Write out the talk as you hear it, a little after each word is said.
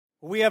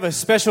We have a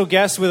special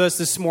guest with us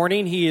this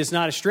morning. He is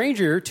not a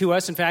stranger to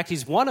us. In fact,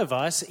 he's one of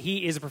us.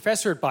 He is a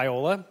professor at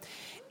Biola,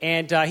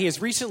 and he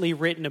has recently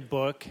written a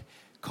book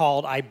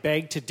called I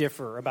Beg to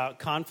Differ about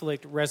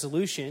conflict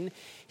resolution.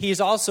 He is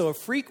also a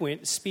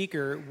frequent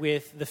speaker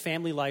with the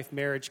Family Life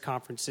Marriage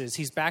Conferences.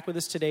 He's back with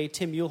us today.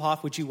 Tim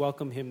Muehlhoff, would you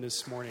welcome him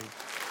this morning?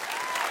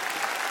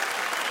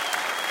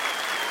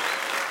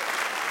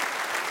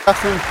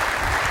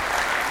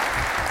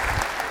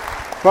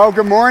 Well,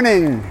 good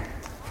morning.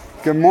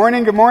 Good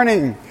morning, good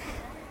morning.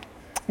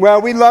 Well,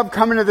 we love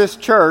coming to this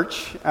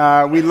church.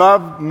 We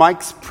love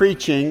Mike's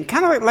preaching,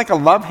 kind of like a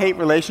love-hate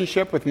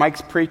relationship with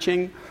Mike's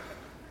preaching.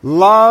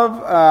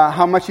 Love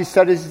how much he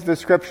studies the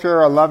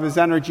scripture. I love his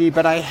energy,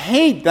 but I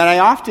hate that I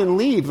often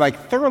leave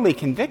thoroughly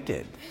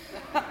convicted.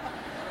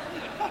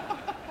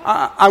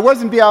 I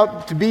wasn't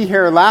able to be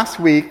here last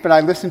week, but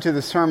I listened to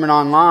the sermon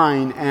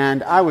online,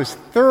 and I was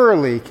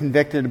thoroughly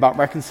convicted about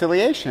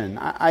reconciliation.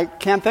 I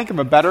can't think of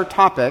a better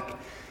topic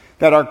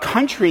that our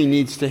country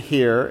needs to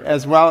hear,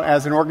 as well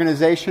as an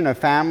organization, a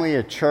family,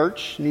 a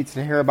church needs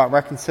to hear about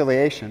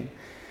reconciliation.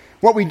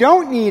 What we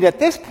don't need at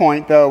this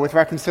point, though, with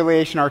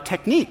reconciliation are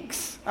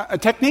techniques.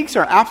 Techniques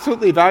are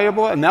absolutely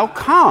valuable, and they'll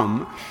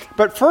come,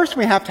 but first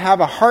we have to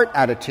have a heart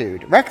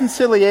attitude.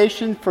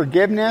 Reconciliation,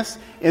 forgiveness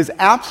is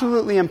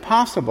absolutely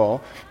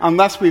impossible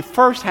unless we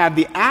first have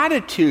the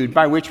attitude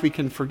by which we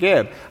can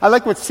forgive. I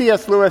like what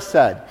C.S. Lewis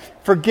said.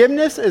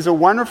 Forgiveness is a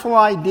wonderful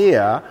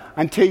idea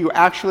until you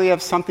actually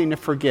have something to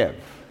forgive.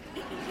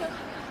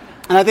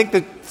 And I think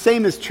the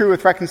same is true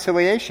with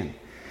reconciliation.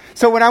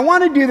 So what I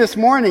want to do this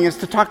morning is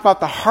to talk about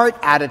the heart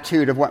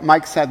attitude of what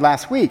Mike said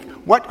last week.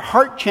 What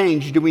heart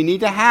change do we need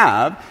to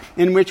have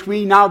in which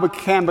we now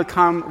can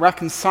become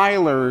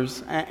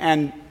reconcilers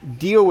and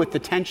deal with the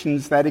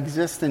tensions that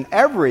exist in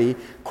every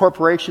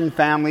corporation,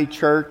 family,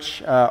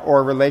 church,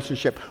 or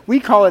relationship?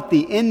 We call it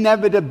the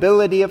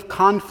inevitability of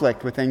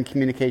conflict within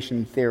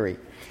communication theory.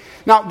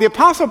 Now, the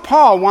Apostle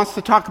Paul wants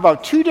to talk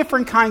about two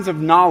different kinds of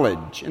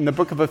knowledge in the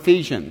book of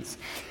Ephesians.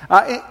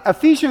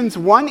 Ephesians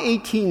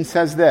 1:18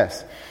 says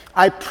this,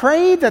 I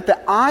pray that the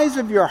eyes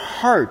of your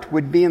heart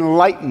would be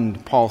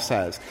enlightened, Paul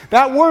says.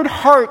 That word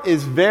heart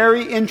is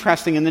very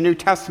interesting in the New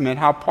Testament,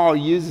 how Paul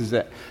uses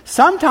it.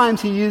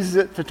 Sometimes he uses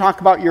it to talk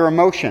about your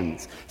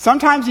emotions.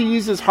 Sometimes he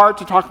uses heart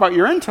to talk about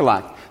your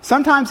intellect.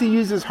 Sometimes he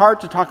uses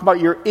heart to talk about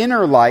your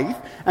inner life.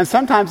 And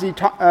sometimes he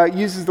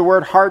uses the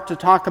word heart to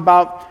talk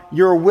about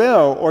your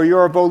will or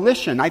your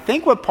volition. I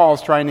think what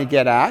Paul's trying to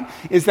get at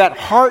is that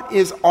heart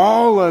is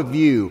all of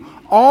you.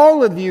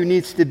 All of you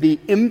needs to be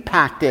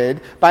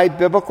impacted by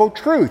biblical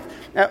truth.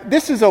 Now,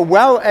 this is a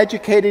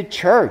well-educated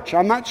church.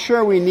 I'm not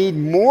sure we need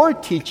more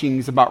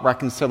teachings about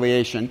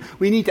reconciliation.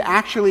 We need to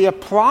actually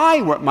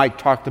apply what Mike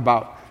talked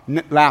about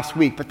last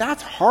week, but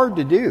that's hard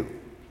to do.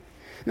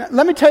 Now,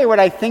 let me tell you what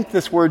I think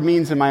this word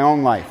means in my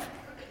own life.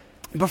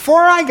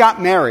 Before I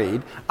got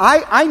married,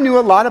 I knew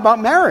a lot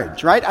about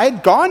marriage, right? I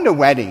had gone to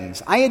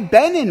weddings. I had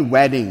been in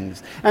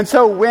weddings. And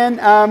so when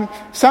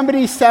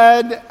somebody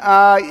said,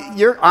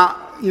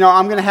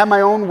 I'm going to have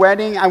my own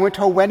wedding, I went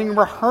to a wedding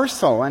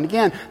rehearsal. And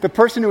again, the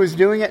person who was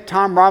doing it,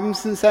 Tom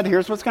Robinson, said,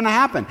 here's what's going to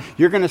happen.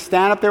 You're going to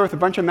stand up there with a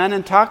bunch of men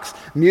in tux.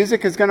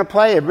 Music is going to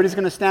play. Everybody's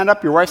going to stand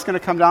up. Your wife's going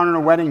to come down in a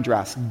wedding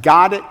dress.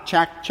 Got it?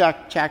 Check,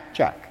 check, check,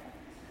 check.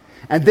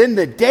 And then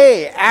the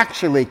day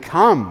actually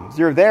comes.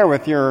 You're there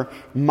with your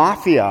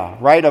mafia,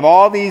 right, of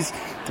all these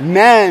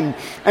men.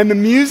 And the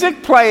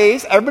music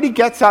plays. Everybody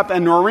gets up.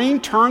 And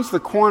Noreen turns the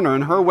corner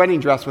in her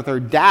wedding dress with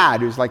her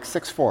dad, who's like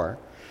 6'4".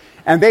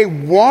 And they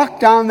walk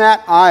down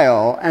that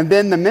aisle, and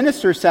then the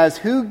minister says,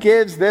 who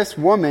gives this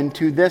woman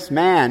to this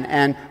man?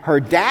 And her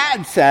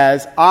dad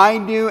says, I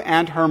do,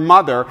 and her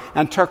mother,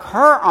 and took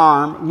her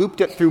arm,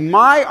 looped it through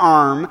my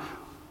arm,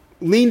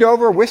 leaned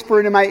over,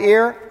 whispered in my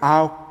ear,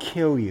 I'll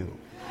kill you.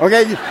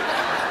 Okay?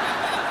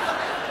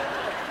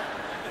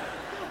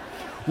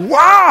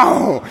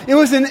 Wow! It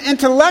was an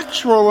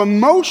intellectual,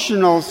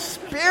 emotional,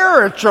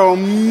 spiritual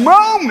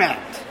moment.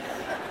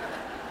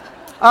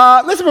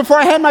 Listen, before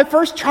I had my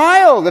first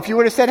child, if you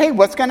would have said, hey,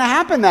 what's going to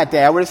happen that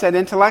day? I would have said,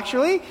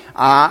 intellectually,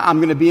 I'm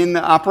going to be in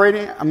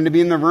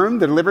the room,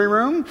 the delivery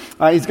room.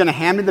 He's going to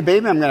hand me the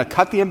baby. I'm going to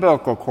cut the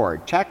umbilical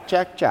cord. Check,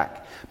 check,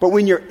 check. But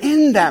when you're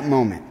in that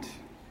moment,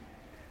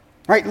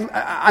 right,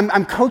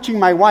 I'm coaching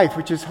my wife,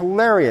 which is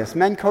hilarious.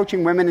 Men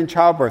coaching women in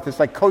childbirth. It's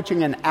like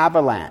coaching an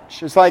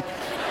avalanche. It's like,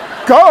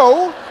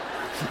 go,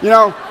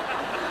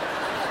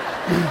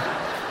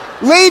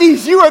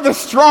 ladies, you are the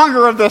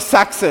stronger of the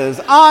sexes.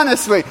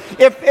 Honestly,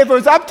 if it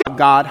was up to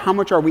God, how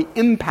much are we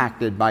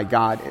impacted by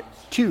God?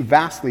 Two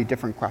vastly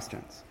different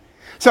questions.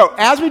 So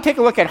as we take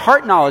a look at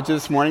heart knowledge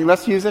this morning,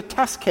 let's use a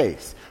test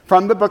case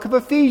from the book of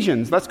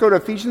Ephesians. Let's go to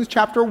Ephesians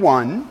chapter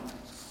 1,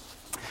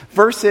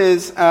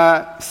 verses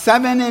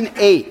 7 and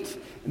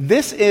 8.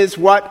 This is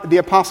what the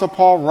Apostle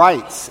Paul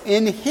writes.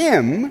 In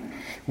him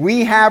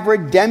We have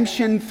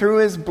redemption through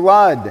his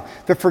blood,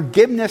 the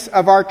forgiveness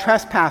of our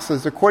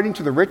trespasses according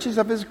to the riches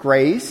of his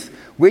grace,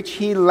 which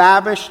he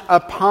lavished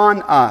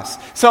upon us.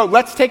 So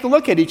let's take a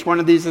look at each one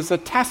of these as a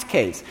test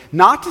case.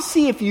 Not to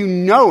see if you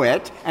know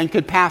it and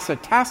could pass a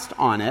test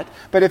on it,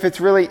 but if it's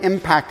really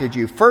impacted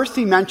you. First,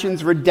 he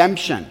mentions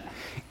redemption.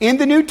 In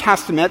the New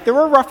Testament, there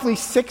were roughly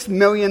 6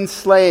 million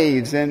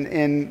slaves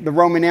in the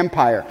Roman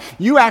Empire.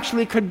 You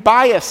actually could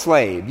buy a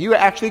slave. You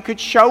actually could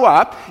show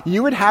up.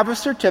 You would have a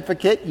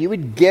certificate. You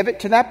would give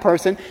it to that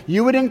person.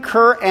 You would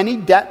incur any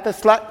debt the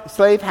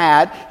slave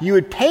had. You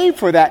would pay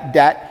for that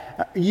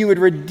debt. You would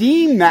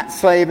redeem that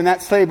slave, and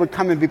that slave would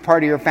come and be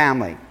part of your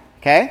family.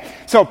 Okay?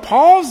 So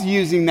Paul's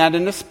using that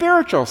in a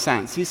spiritual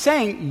sense. He's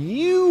saying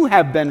you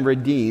have been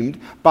redeemed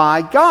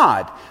by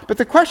God. But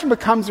the question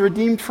becomes,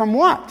 redeemed from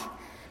what?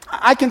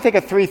 I can think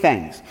of 3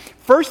 things.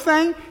 First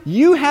thing,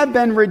 you have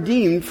been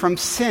redeemed from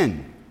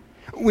sin.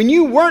 When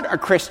you weren't a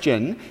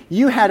Christian,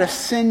 you had a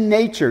sin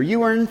nature.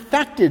 You were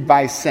infected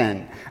by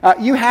sin.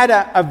 You had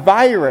a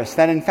virus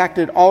that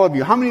infected all of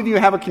you. How many of you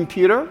have a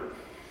computer?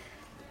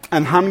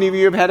 And how many of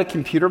you have had a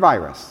computer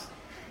virus?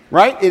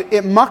 Right?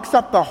 It mucks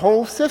up the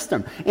whole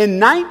system. In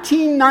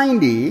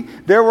 1990,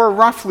 there were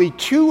roughly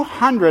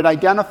 200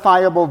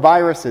 identifiable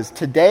viruses.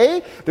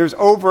 Today, there's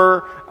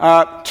over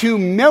 2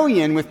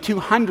 million, with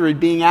 200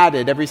 being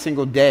added every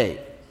single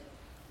day.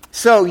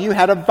 So you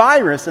had a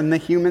virus in the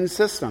human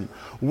system.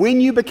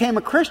 When you became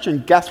a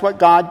Christian, guess what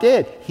God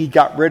did? He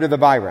got rid of the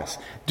virus.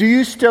 Do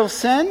you still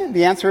sin?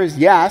 The answer is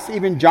yes.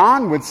 Even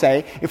John would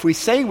say, if we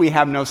say we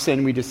have no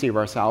sin, we deceive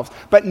ourselves.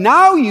 But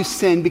now you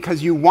sin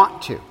because you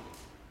want to.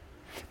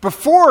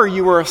 Before,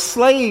 you were a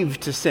slave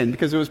to sin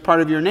because it was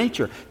part of your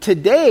nature.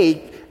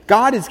 Today,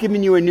 God has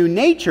given you a new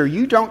nature.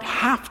 You don't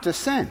have to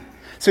sin.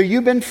 So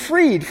you've been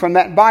freed from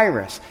that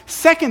virus.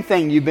 Second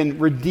thing you've been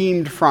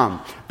redeemed from,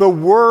 the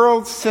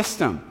world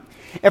system.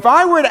 If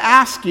I were to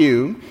ask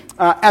you,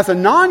 as a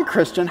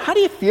non-Christian, how do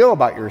you feel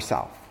about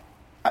yourself?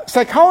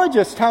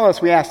 Psychologists tell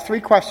us we ask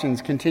 3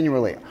 questions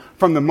continually,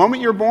 from the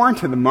moment you're born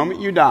to the moment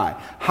you die.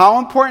 How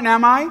important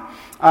am I?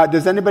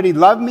 Does anybody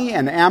love me?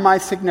 And am I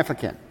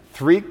significant?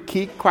 3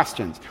 key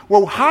questions.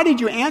 Well, how did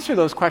you answer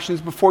those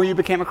questions before you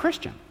became a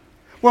Christian?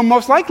 Well,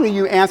 most likely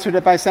you answered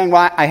it by saying,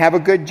 well, I have a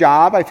good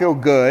job, I feel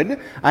good,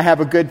 I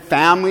have a good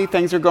family,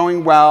 things are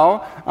going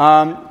well,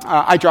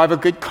 I drive a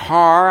good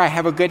car, I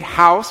have a good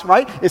house,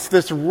 right? It's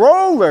this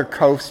roller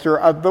coaster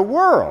of the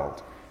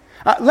world.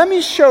 Let me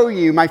show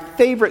you my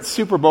favorite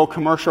Super Bowl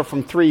commercial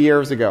from 3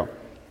 years ago.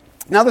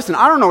 Now listen,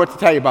 I don't know what to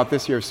tell you about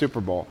this year's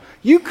Super Bowl.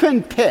 You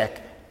can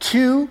pick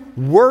 2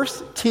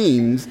 worst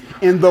teams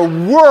in the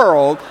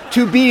world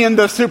to be in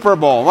the Super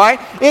Bowl, right?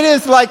 It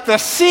is like the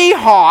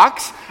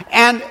Seahawks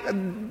and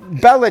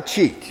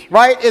Belichick,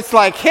 right? It's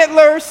like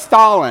Hitler,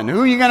 Stalin.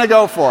 Who are you going to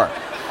go for?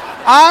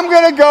 I'm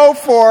going to go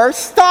for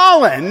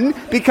Stalin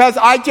because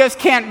I just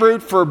can't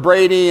root for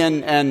Brady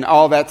and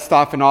all that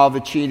stuff and all the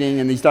cheating,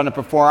 and he's done it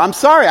before. I'm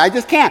sorry, I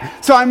just can't.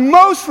 So I'm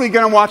mostly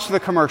going to watch the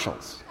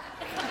commercials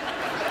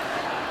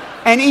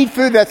and eat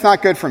food that's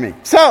not good for me.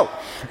 So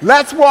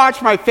let's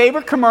watch my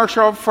favorite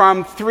commercial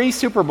from 3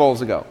 Super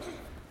Bowls ago.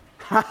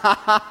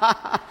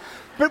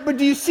 But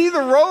do you see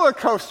the roller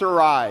coaster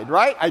ride,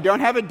 right? I don't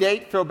have a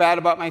date, feel bad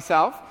about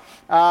myself.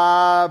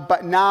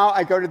 But now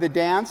I go to the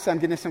dance. I'm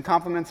getting some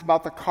compliments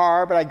about the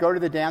car, but I go to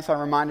the dance. I'm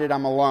reminded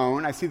I'm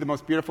alone. I see the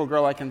most beautiful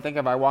girl I can think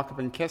of. I walk up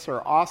and kiss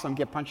her. Awesome.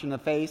 Get punched in the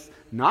face.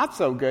 Not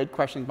so good.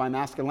 Questions my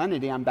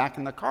masculinity. I'm back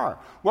in the car.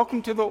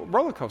 Welcome to the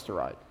roller coaster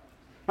ride.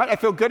 Right? I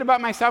feel good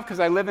about myself because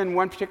I live in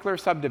one particular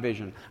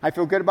subdivision. I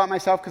feel good about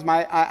myself because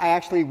I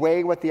actually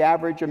weigh what the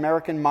average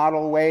American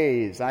model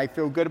weighs. I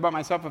feel good about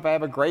myself if I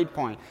have a grade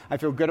point. I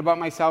feel good about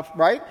myself,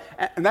 right?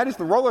 And that is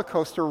the roller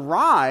coaster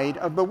ride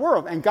of the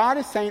world. And God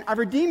is saying, I've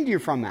redeemed you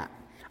from that.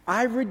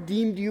 I've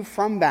redeemed you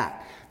from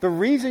that. The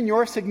reason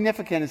you're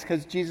significant is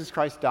because Jesus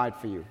Christ died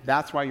for you.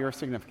 That's why you're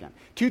significant.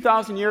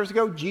 2,000 years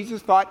ago,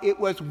 Jesus thought it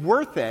was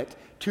worth it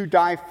to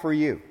die for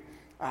you.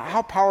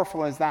 How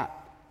powerful is that?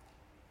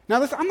 Now,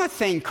 listen, I'm not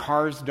saying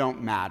cars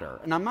don't matter,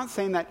 and I'm not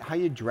saying that how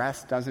you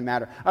dress doesn't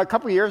matter. A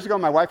couple of years ago,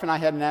 my wife and I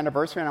had an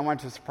anniversary, and I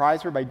wanted to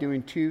surprise her by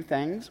doing 2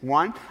 things.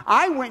 One,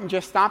 I went and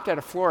just stopped at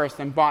a florist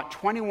and bought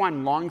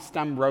 21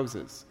 long-stem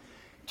roses.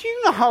 Do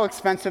you know how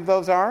expensive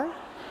those are?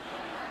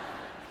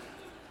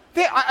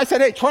 I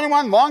said, hey,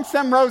 21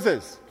 long-stem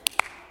roses,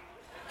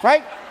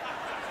 right?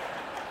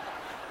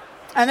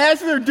 And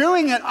as they're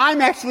doing it, I'm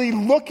actually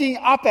looking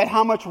up at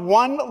how much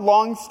one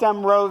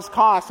long-stem rose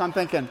costs. I'm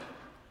thinking,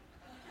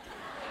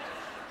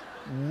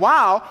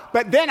 wow.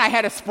 But then I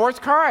had a sports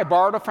car. I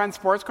borrowed a friend's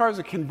sports car. It was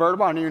a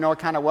convertible. I don't even know what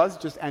kind it was.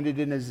 It just ended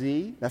in a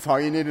Z. That's all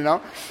you need to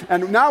know.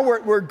 And now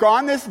we're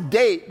gone this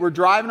date. We're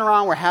driving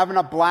around. We're having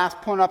a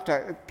blast, pulling up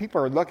to,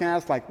 people are looking at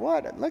us like,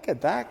 what? Look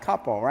at that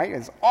couple, right?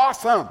 It's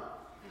awesome.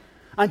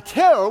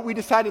 Until we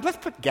decided, let's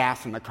put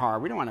gas in the car.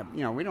 We don't want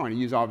to, we don't want to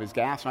use all of his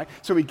gas, right?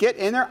 So we get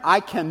in there.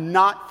 I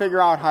cannot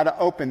figure out how to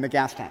open the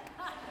gas tank.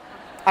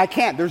 I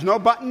can't. There's no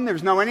button.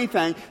 There's no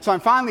anything. So I'm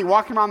finally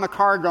walking around the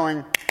car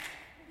going,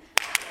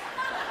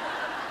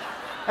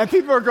 And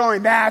people are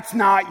going, that's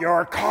not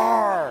your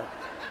car.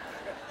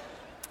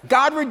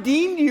 God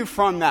redeemed you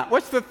from that.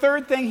 What's the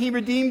third thing he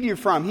redeemed you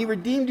from? He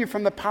redeemed you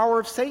from the power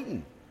of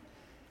Satan.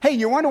 Hey,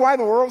 you wonder why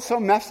the world's so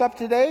messed up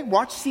today?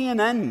 Watch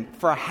CNN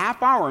for a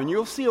half hour and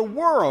you'll see a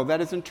world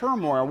that is in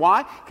turmoil.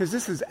 Why? Because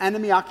this is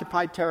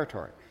enemy-occupied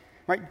territory.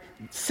 Right?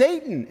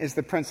 Satan is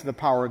the prince of the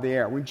power of the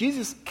air. When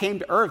Jesus came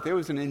to earth, there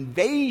was an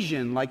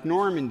invasion like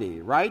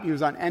Normandy, right? He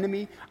was on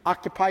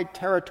enemy-occupied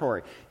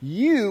territory.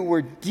 You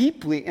were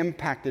deeply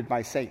impacted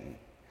by Satan.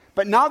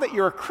 But now that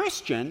you're a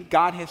Christian,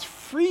 God has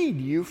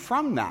freed you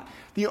from that.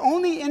 The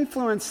only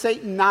influence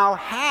Satan now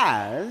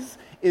has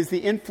is the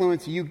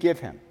influence you give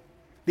him.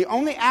 The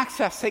only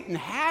access Satan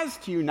has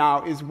to you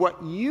now is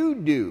what you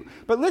do.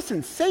 But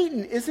listen,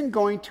 Satan isn't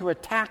going to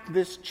attack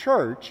this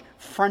church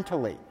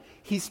frontally.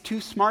 He's too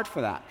smart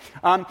for that.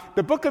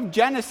 The book of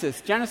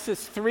Genesis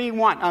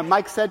 3:1.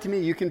 Mike said to me,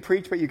 you can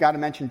preach, but you got to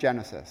mention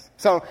Genesis.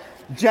 So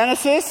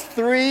Genesis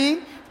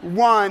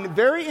 3:1,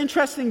 very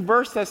interesting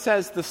verse that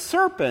says, the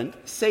serpent,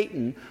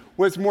 Satan,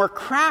 was more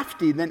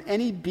crafty than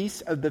any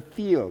beast of the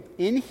field.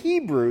 In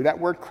Hebrew, that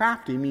word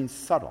crafty means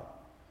subtle.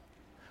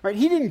 Right?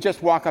 He didn't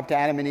just walk up to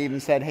Adam and Eve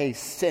and said, hey,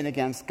 sin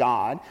against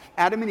God.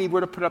 Adam and Eve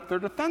would have put up their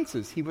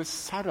defenses. He was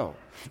subtle.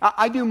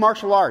 I do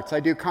martial arts. I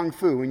do kung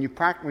fu. When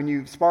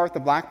you spar with the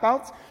black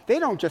belts, they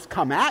don't just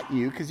come at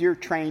you because you're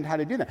trained how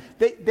to do that.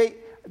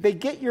 They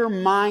get your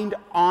mind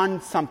on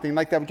something,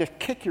 like they would just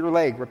kick your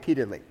leg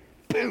repeatedly.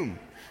 Boom.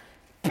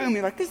 Boom.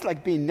 You're like, this is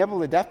like being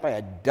nibbled to death by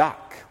a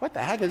duck. What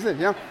the heck is this?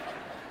 You know,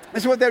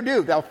 this is what they'll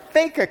do. They'll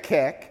fake a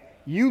kick,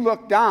 you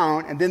look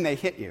down, and then they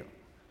hit you.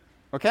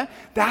 Okay?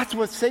 That's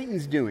what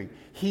Satan's doing.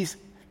 He's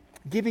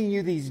giving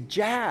you these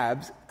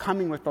jabs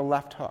coming with the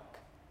left hook.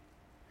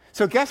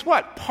 So guess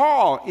what?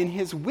 Paul, in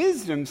his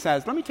wisdom,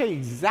 says, let me tell you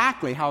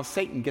exactly how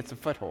Satan gets a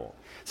foothold.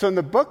 So in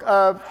the book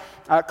of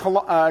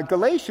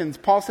Galatians,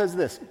 Paul says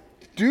this,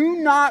 do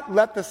not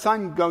let the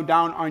sun go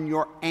down on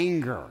your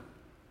anger.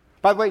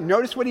 By the way,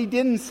 notice what he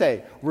didn't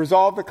say.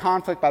 Resolve the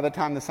conflict by the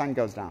time the sun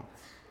goes down.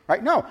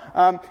 Right? No,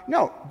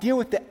 deal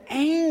with the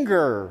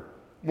anger.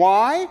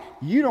 Why?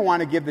 You don't want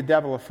to give the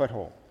devil a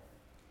foothold.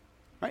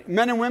 Right?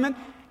 Men and women,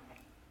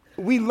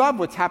 we love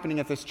what's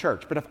happening at this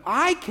church, but if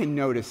I can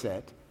notice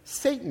it,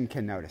 Satan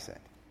can notice it.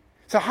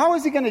 So how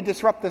is he going to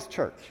disrupt this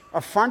church?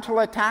 A frontal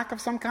attack of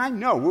some kind?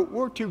 No,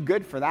 we're too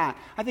good for that.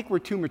 I think we're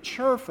too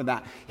mature for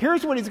that.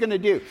 Here's what he's going to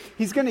do.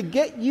 He's going to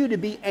get you to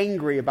be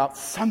angry about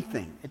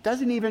something. It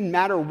doesn't even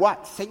matter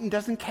what. Satan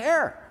doesn't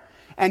care.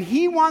 And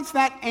he wants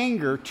that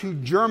anger to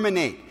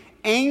germinate.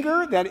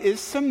 Anger that is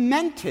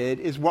cemented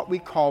is what we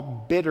call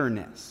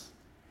bitterness.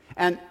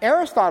 And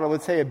Aristotle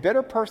would say a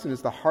bitter person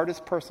is the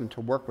hardest person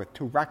to work with,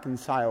 to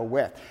reconcile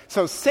with.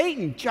 So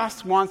Satan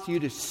just wants you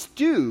to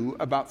stew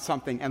about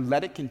something and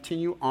let it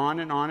continue on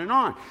and on and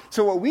on.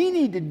 So what we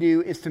need to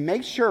do is to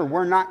make sure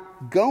we're not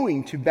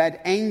going to bed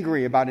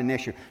angry about an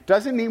issue.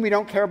 Doesn't mean we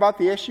don't care about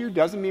the issue.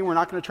 Doesn't mean we're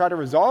not going to try to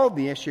resolve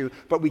the issue.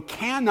 But we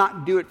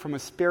cannot do it from a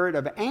spirit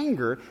of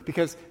anger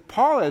because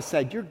Paul has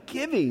said you're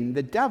giving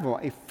the devil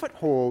a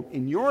foothold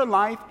in your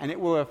life and it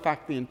will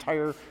affect the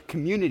entire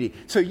community.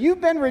 So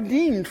you've been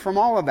redeemed from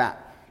all of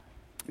that.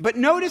 But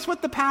notice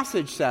what the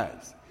passage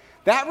says.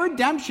 That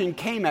redemption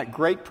came at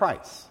great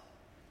price.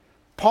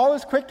 Paul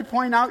is quick to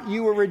point out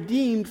you were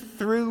redeemed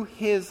through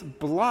his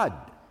blood.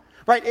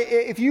 Right?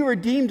 If you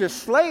redeemed a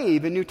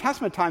slave in New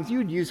Testament times, you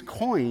would use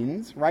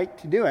coins, right,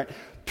 to do it.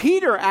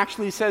 Peter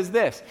actually says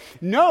this,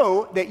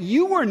 know that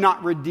you were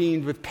not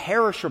redeemed with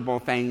perishable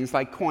things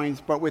like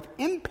coins, but with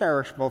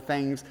imperishable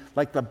things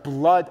like the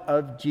blood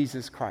of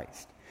Jesus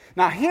Christ.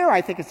 Now here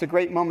I think it's a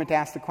great moment to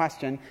ask the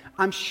question,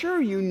 I'm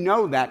sure you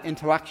know that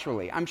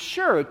intellectually. I'm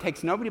sure it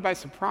takes nobody by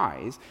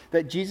surprise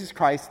that Jesus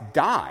Christ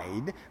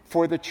died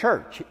for the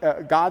church.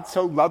 God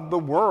so loved the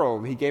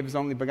world, he gave his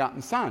only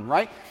begotten son,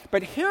 right?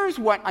 But here's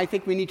what I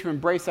think we need to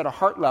embrace at a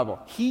heart level.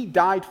 He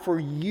died for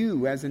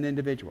you as an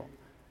individual.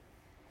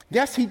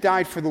 Yes, he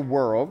died for the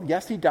world.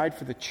 Yes, he died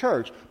for the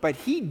church, but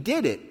he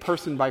did it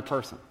person by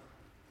person.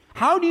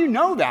 How do you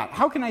know that?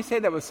 How can I say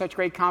that with such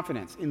great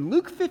confidence? In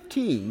Luke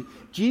 15,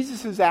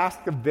 Jesus is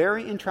asked a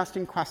very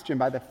interesting question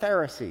by the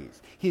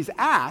Pharisees. He's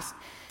asked,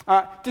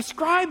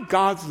 describe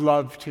God's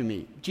love to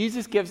me.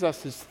 Jesus gives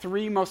us his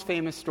three most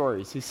famous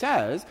stories. He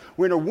says,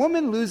 when a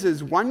woman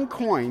loses one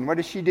coin, what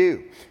does she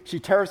do? She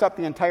tears up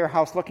the entire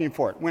house looking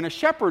for it. When a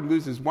shepherd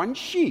loses one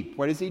sheep,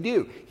 what does he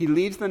do? He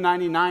leaves the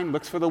 99,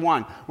 looks for the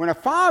one. When a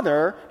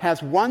father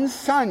has one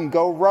son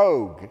go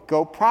rogue,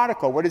 go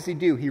prodigal, what does he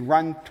do? He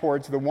runs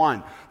towards the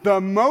one.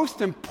 The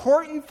most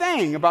important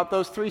thing about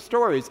those three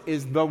stories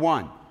is the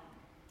one.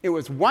 It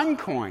was one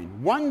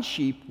coin, one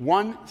sheep,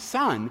 one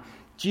son.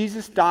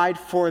 Jesus died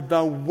for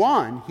the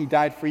one. He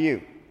died for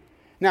you.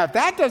 Now, if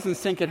that doesn't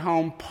sink at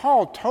home,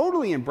 Paul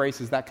totally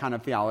embraces that kind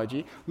of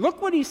theology.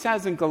 Look what he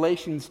says in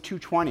Galatians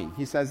 2:20.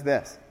 He says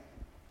this,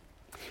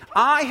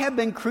 I have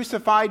been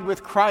crucified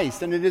with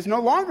Christ, and it is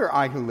no longer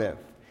I who live,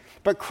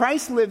 but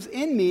Christ lives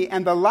in me,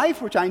 and the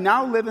life which I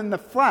now live in the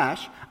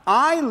flesh,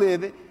 I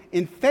live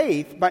in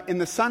faith, but in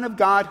the Son of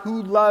God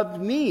who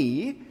loved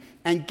me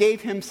and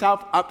gave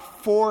himself up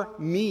for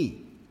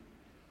me.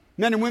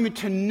 Men and women,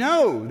 to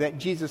know that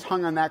Jesus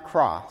hung on that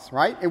cross,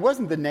 right? It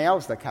wasn't the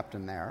nails that kept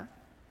him there.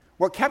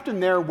 What kept him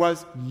there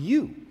was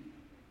you.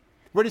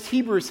 What does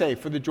Hebrews say?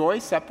 For the joy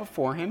set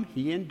before him,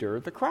 he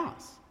endured the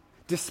cross,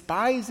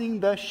 despising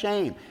the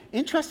shame.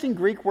 Interesting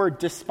Greek word,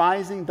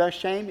 despising the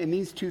shame. It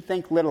means to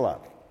think little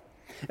of.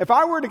 If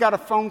I were to get a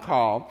phone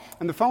call,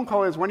 and the phone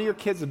call is one of your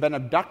kids has been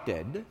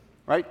abducted,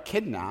 right,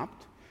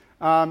 kidnapped,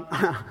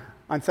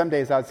 on some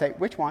days I would say,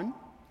 which one?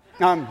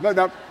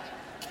 No,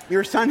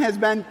 your son has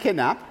been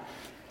kidnapped.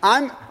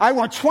 I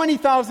want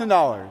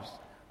 $20,000.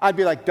 I'd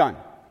be like, done.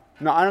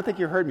 No, I don't think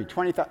you heard me.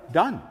 20,000,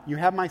 done. You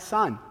have my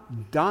son.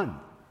 Done.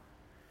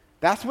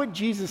 That's what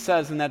Jesus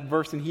says in that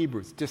verse in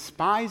Hebrews.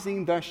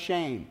 Despising the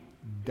shame.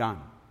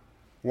 Done.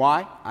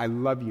 Why? I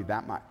love you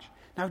that much.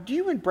 Now, do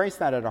you embrace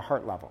that at a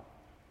heart level?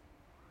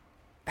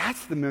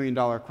 That's the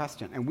million-dollar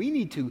question. And we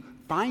need to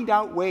find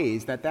out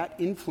ways that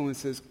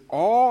influences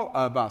all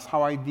of us.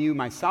 How I view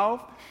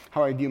myself,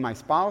 how I view my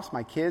spouse,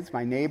 my kids,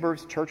 my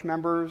neighbors, church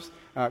members,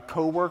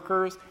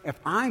 co-workers. If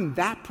I'm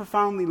that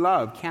profoundly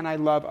loved, can I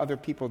love other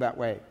people that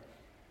way?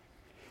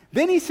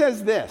 Then he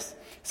says this,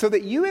 so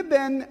that you have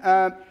been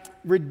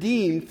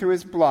redeemed through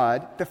his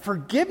blood, the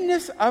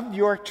forgiveness of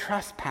your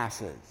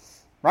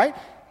trespasses. Right?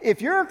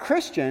 If you're a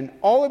Christian,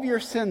 all of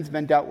your sins have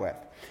been dealt with.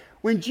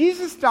 When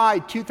Jesus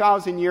died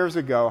 2,000 years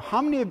ago,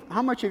 how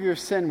much of your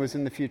sin was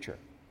in the future?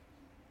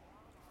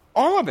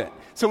 All of it.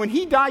 So when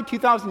he died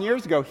 2,000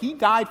 years ago, he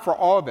died for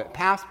all of it,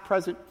 past,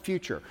 present,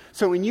 future.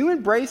 So when you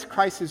embrace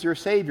Christ as your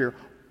Savior,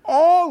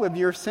 all of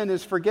your sin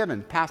is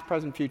forgiven, past,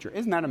 present, future.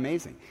 Isn't that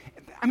amazing?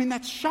 I mean,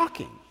 that's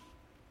shocking.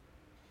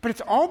 But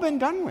it's all been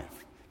done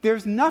with.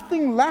 There's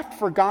nothing left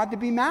for God to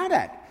be mad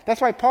at.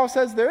 That's why Paul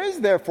says there is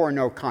therefore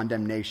no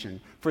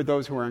condemnation for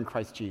those who are in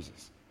Christ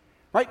Jesus.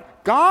 Right?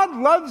 God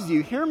loves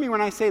you. Hear me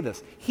when I say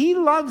this. He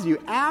loves you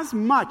as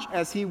much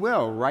as he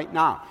will right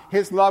now.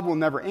 His love will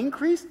never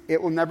increase. It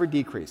will never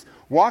decrease.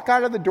 Walk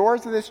out of the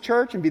doors of this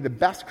church and be the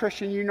best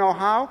Christian you know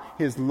how.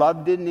 His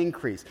love didn't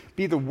increase.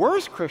 Be the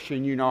worst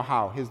Christian you know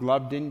how. His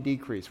love didn't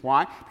decrease.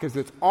 Why? Because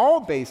it's all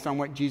based on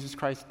what Jesus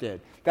Christ did.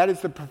 That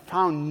is the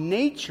profound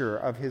nature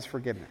of his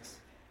forgiveness.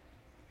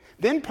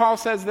 Then Paul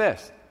says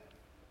this.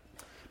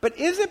 But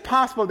is it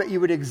possible that you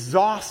would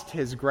exhaust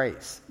his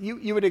grace?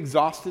 You would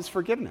exhaust his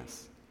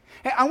forgiveness.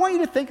 Hey, I want you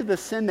to think of the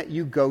sin that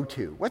you go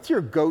to. What's your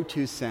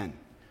go-to sin?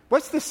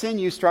 What's the sin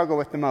you struggle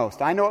with the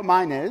most? I know what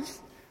mine is.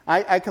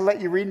 I could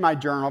let you read my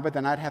journal, but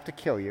then I'd have to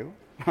kill you.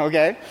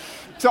 Okay?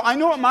 So I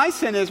know what my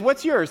sin is.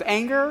 What's yours?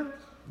 Anger?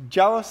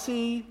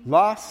 Jealousy?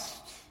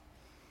 Lust?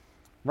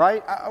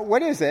 Right?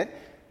 What is it?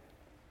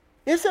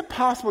 Is it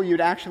possible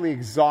you'd actually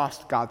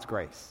exhaust God's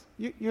grace?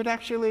 You'd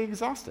actually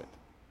exhaust it.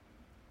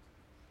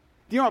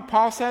 Do you know what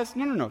Paul says?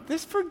 No.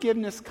 This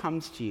forgiveness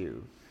comes to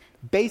you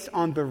based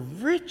on the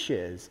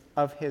riches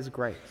of his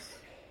grace.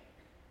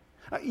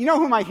 You know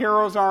who my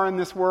heroes are in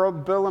this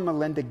world? Bill and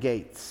Melinda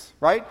Gates,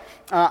 right?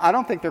 I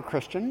don't think they're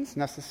Christians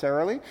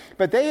necessarily,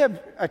 but they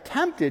have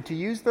attempted to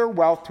use their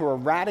wealth to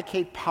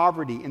eradicate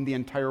poverty in the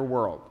entire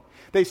world.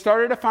 They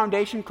started a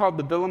foundation called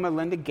the Bill and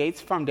Melinda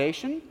Gates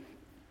Foundation.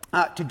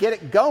 To get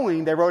it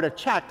going, they wrote a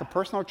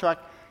personal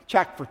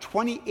check for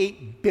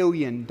 $28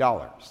 billion.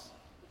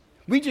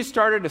 We just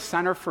started a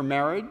center for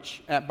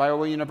marriage at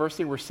Biola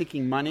University. We're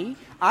seeking money.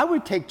 I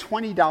would take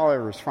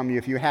 $20 from you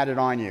if you had it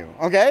on you,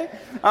 okay?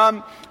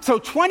 So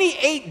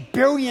 $28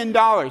 billion.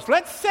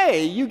 Let's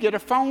say you get a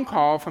phone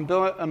call from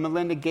Bill and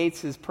Melinda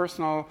Gates'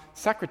 personal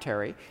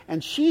secretary,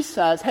 and she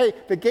says, hey,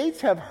 the Gates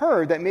have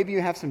heard that maybe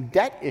you have some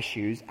debt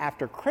issues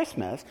after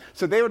Christmas,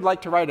 so they would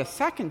like to write a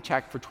second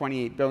check for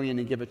 $28 billion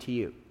and give it to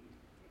you.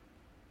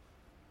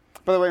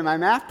 By the way, my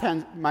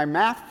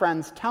math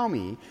friends tell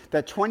me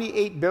that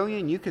 $28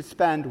 billion, you could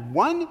spend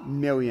 $1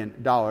 million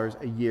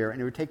a year, and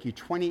it would take you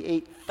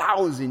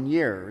 28,000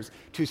 years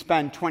to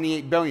spend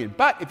 $28 billion.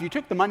 But if you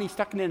took the money,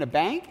 stuck it in a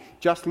bank,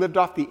 just lived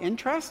off the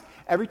interest,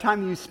 every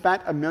time you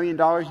spent $1 million,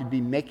 you'd be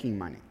making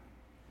money.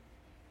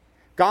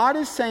 God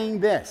is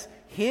saying this,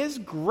 his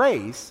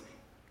grace,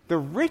 the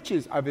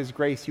riches of his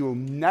grace, you will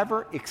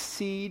never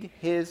exceed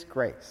his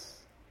grace.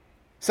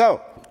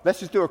 So,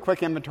 let's just do a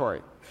quick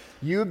inventory.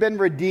 You've been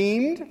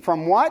redeemed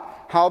from what?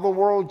 How the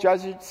world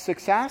judges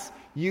success.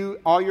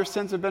 All your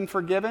sins have been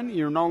forgiven.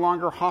 You're no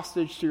longer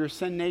hostage to your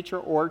sin nature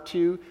or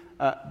to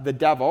the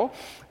devil.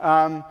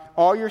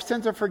 All your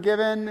sins are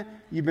forgiven.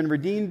 You've been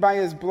redeemed by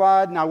his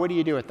blood. Now, what do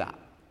you do with that?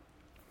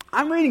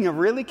 I'm reading a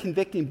really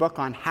convicting book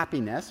on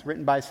happiness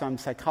written by some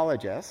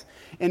psychologists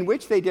in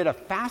which they did a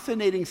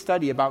fascinating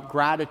study about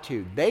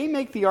gratitude. They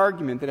make the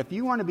argument that if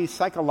you want to be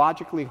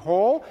psychologically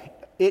whole,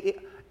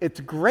 it's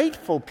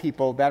grateful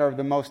people that are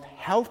the most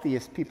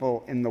healthiest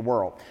people in the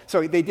world.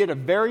 So they did a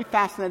very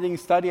fascinating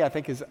study I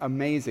think is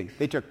amazing.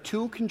 They took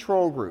 2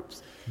 control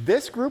groups.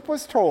 This group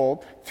was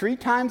told 3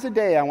 times a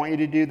day, I want you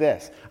to do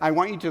this. I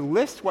want you to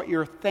list what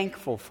you're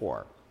thankful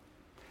for.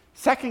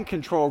 Second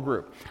control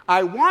group,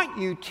 I want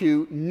you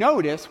to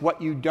notice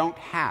what you don't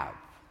have.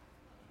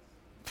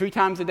 3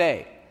 times a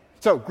day.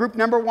 So group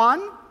number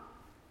 1,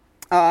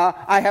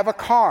 I have a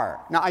car.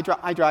 Now, I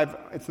drive,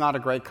 it's not a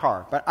great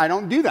car, but I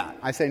don't do that.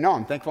 I say, no,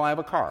 I'm thankful I have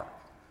a car,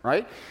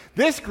 right?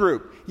 This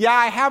group, yeah,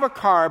 I have a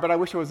car, but I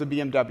wish it was a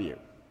BMW.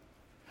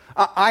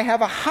 I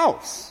have a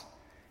house.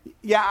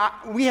 Yeah,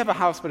 we have a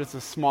house, but it's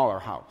a smaller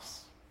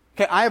house.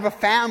 Okay, I have a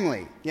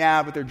family.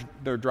 Yeah, but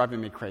they're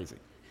driving me crazy.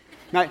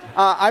 Now,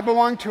 I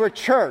belong to a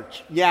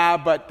church. Yeah,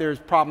 but there's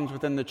problems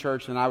within the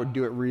church, and I would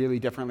do it really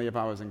differently if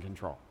I was in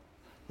control.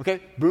 Okay,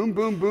 boom,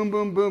 boom, boom,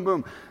 boom, boom,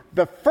 boom.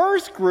 The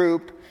first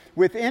group,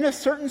 within a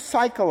certain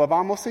cycle of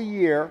almost a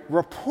year,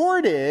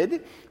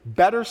 reported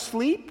better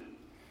sleep,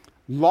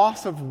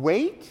 loss of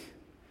weight,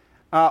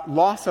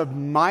 loss of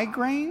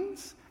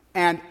migraines,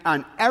 and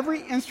on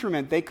every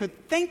instrument they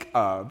could think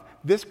of,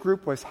 this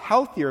group was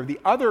healthier. The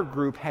other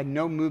group had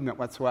no movement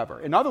whatsoever.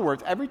 In other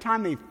words, every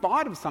time they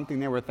thought of something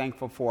they were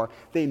thankful for,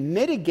 they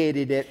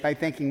mitigated it by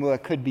thinking, well,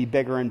 it could be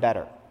bigger and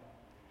better.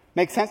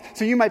 Make sense?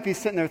 So you might be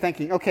sitting there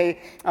thinking, okay,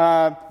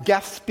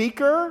 guest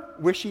speaker,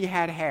 wish he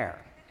had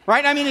hair.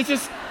 Right? I mean, it's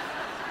just...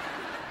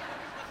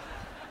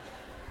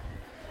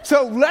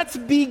 So let's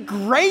be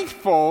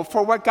grateful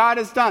for what God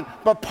has done.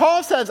 But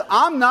Paul says,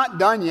 I'm not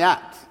done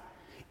yet.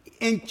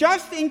 And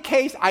just in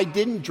case I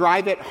didn't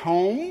drive it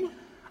home,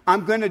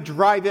 I'm going to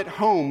drive it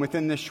home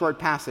within this short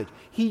passage.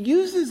 He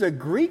uses a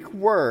Greek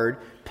word,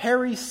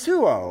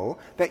 perisseuo,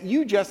 that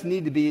you just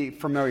need to be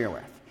familiar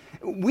with.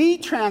 We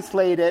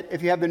translate it,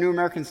 if you have the New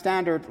American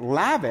Standard,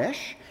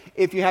 lavish.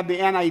 If you have the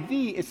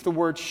NIV, it's the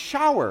word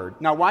showered.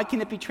 Now, why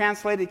can it be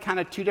translated kind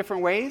of two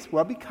different ways?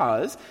 Well,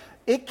 because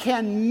it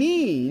can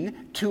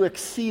mean to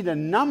exceed a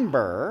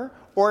number,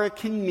 or it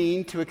can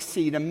mean to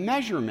exceed a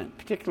measurement,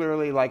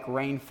 particularly like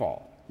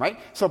rainfall. Right?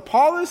 So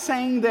Paul is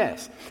saying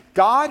this: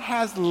 God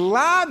has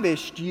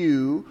lavished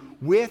you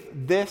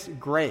with this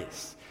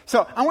grace.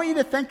 So I want you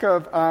to think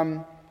of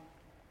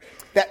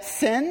that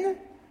sin,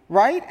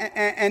 right?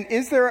 And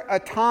is there a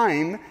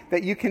time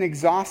that you can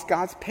exhaust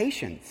God's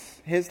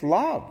patience, His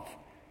love?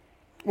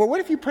 Well, what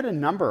if you put a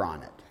number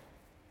on it?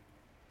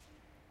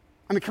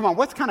 I mean, come on,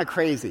 what's kind of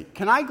crazy?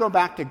 Can I go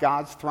back to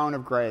God's throne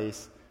of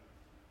grace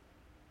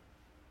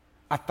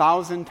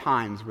 1,000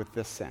 times with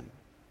this sin?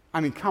 I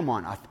mean, come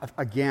on,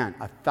 again,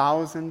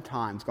 1,000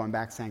 times going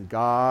back saying,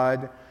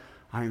 God,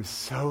 I'm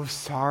so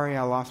sorry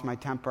I lost my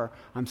temper.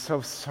 I'm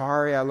so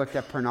sorry I looked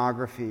at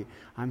pornography.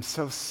 I'm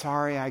so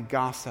sorry I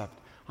gossiped.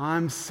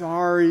 I'm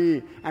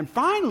sorry. And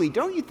finally,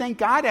 don't you think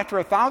God, after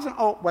 1,000,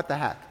 oh, what the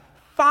heck,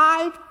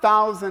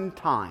 5,000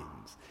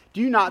 times,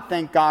 do you not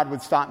think God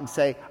would stop and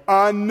say,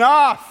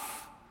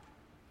 enough?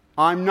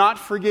 I'm not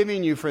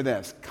forgiving you for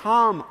this.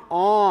 Come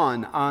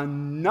on,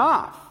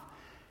 enough.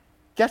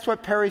 Guess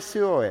what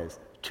perisseuo is?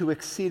 To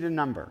exceed a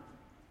number.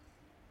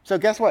 So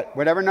guess what?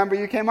 Whatever number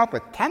you came up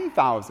with,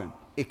 10,000,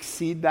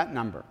 exceed that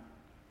number.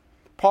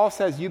 Paul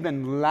says you've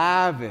been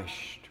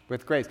lavished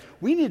with grace.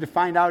 We need to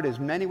find out as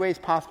many ways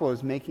possible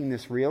as making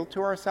this real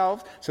to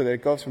ourselves so that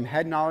it goes from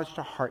head knowledge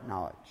to heart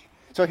knowledge.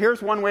 So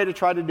here's one way to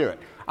try to do it.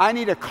 I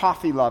need a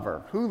coffee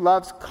lover. Who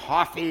loves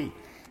coffee?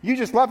 You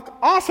just love...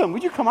 Awesome.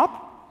 Would you come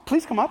up?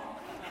 Please come up.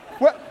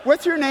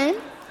 What's your name?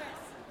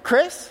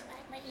 Chris?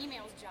 My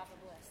email is Java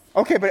Bliss.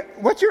 Okay, but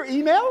what's your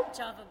email?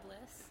 Java Bliss.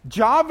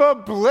 Java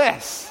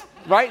Bliss,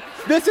 right?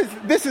 This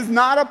is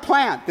not a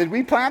plant. Did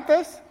we plant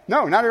this?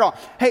 No, not at all.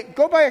 Hey,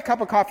 go buy a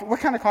cup of coffee. What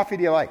kind of coffee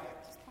do you like?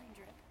 Just plain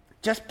drip.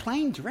 Just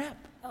plain drip.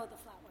 Oh, the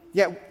flat white.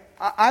 Yeah,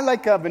 I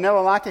like a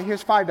vanilla latte.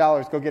 Here's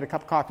 $5. Go get a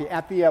cup of coffee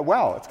at the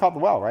well. It's called the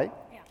Well, right?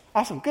 Yeah.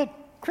 Awesome, good.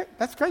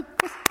 That's great.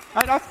 All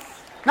right, awesome.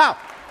 Now,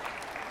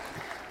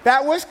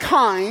 that was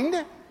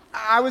kind.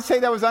 I would say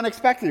that was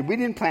unexpected. We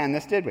didn't plan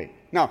this, did we?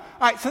 No. All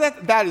right, so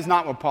that is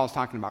not what Paul's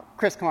talking about.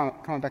 Chris, come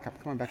on back up.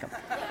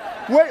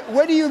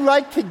 What do you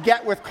like to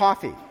get with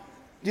coffee? Do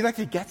you like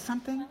to get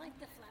something? I like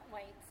the flat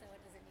white, so it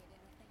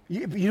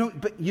doesn't need anything.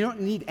 But you don't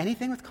need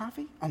anything with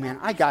coffee? Oh man,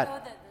 I got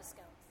it. The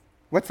scones.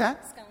 What's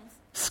that? Scones.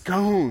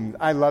 Scones.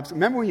 I love.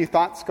 Remember when you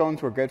thought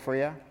scones were good for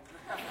you?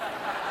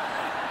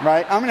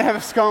 Right? I'm going to have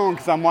a scone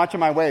because I'm watching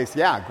my waist.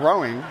 Yeah,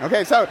 growing.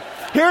 Okay, so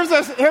here's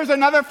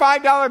another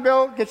 $5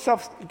 bill. Get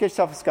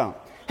yourself a scone.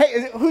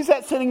 Hey, who's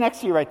that sitting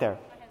next to you right there?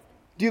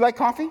 Do you like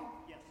coffee?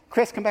 Yes.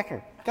 Chris, come back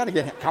here. Gotta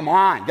get him. Come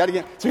on.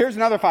 So here's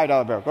another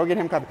 $5 bill. Go get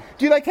him coffee.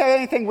 Do you like to have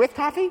anything with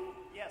coffee?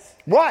 Yes.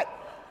 What?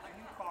 A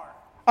new car.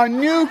 A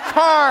new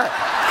car.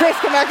 Chris,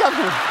 come back up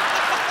here.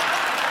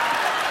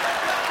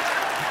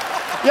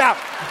 Yeah.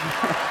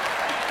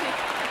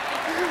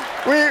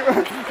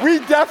 We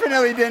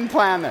definitely didn't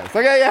plan this.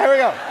 Okay, yeah, here we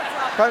go.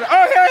 But,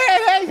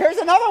 hey, here's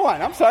another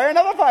one. I'm sorry,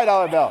 another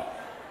 $5 bill.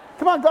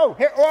 Come on, go.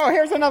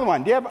 Here's another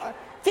one. Do you have,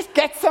 just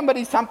get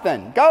somebody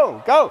something.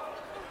 Go.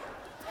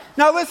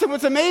 Now listen,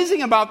 what's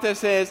amazing about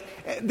this is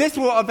this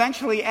will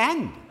eventually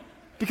end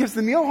because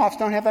the Muehlhoffs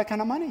don't have that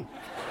kind of money.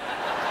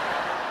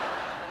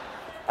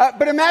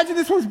 But imagine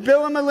this was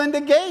Bill and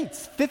Melinda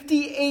Gates,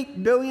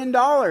 $58 billion.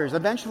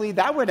 Eventually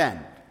that would end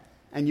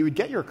and you would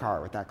get your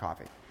car with that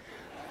coffee.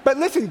 But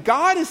listen,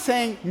 God is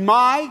saying,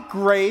 my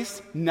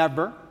grace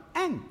never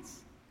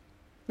ends.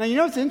 Now, you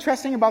know what's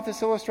interesting about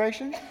this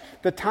illustration?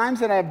 The times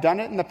that I've done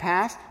it in the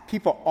past,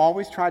 people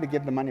always try to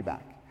give the money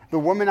back. The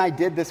woman I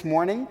did this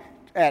morning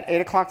at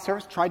 8 o'clock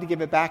service tried to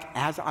give it back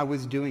as I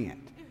was doing it.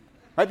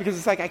 Right? Because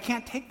it's like, I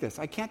can't take this.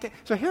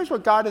 So here's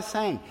what God is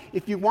saying.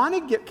 If you want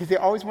to give, because they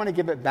always want to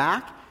give it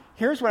back,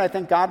 here's what I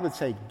think God would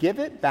say. Give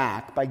it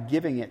back by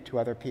giving it to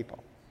other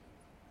people.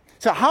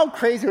 So how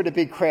crazy would it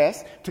be,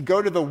 Chris, to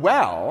go to the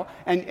well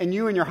and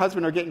you and your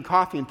husband are getting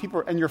coffee and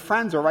people and your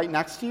friends are right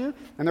next to you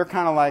and they're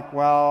kind of like,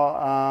 well,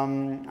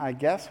 I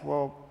guess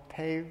we'll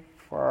pay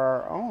for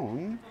our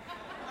own,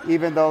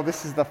 even though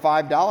this is the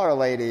 $5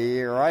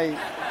 lady right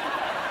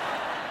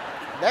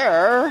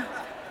there.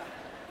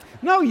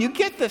 No, you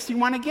get this. You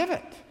want to give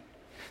it.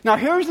 Now,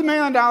 here's the $1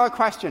 million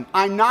question.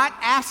 I'm not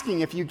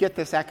asking if you get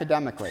this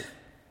academically.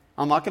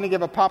 I'm not going to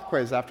give a pop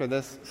quiz after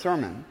this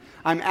sermon.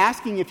 I'm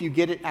asking if you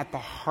get it at the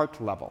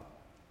heart level.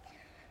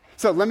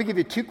 So let me give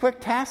you 2 quick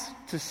tests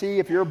to see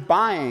if you're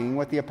buying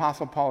what the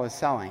Apostle Paul is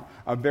selling.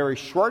 A very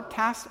short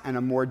test and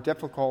a more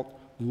difficult,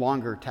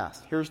 longer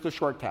test. Here's the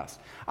short test.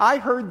 I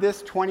heard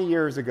this 20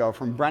 years ago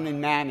from Brennan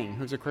Manning,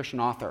 who's a Christian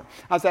author.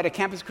 I was at a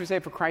Campus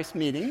Crusade for Christ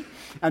meeting,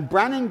 and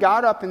Brennan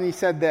got up and he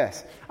said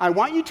this: I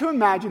want you to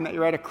imagine that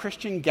you're at a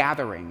Christian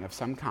gathering of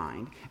some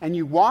kind, and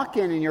you walk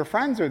in and your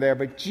friends are there,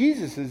 but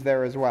Jesus is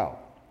there as well.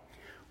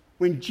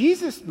 When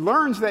Jesus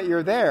learns that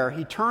you're there,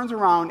 he turns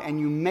around and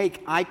you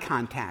make eye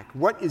contact.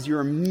 What is your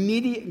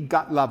immediate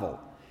gut level?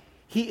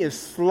 He is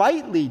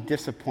slightly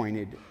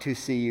disappointed to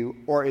see you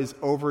or is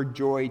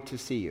overjoyed to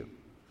see you.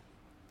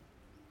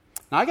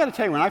 Now, I got to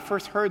tell you, when I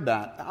first heard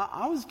that,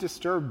 I was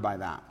disturbed by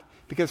that.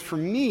 Because for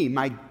me,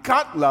 my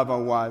gut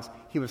level was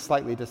he was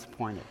slightly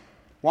disappointed.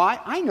 Why?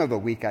 I know the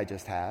week I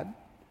just had.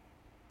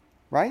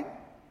 Right?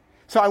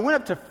 So I went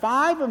up to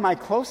 5 of my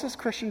closest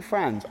Christian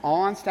friends,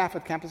 all on staff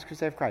with Campus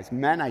Crusade for Christ,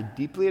 men I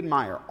deeply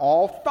admire,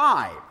 all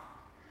 5.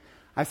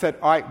 I said,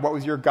 all right, what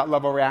was your gut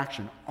level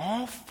reaction?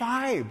 All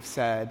 5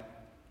 said,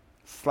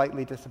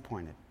 slightly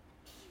disappointed.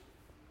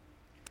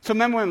 So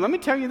men and women, let me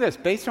tell you this,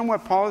 based on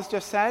what Paul has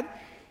just said,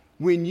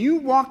 when you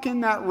walk in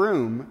that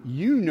room,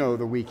 you know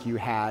the week you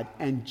had,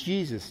 and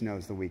Jesus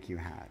knows the week you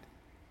had.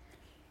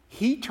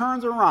 He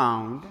turns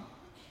around,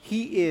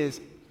 he is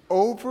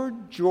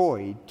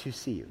overjoyed to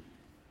see you.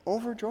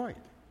 Overjoyed.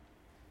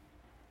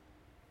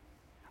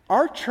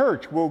 Our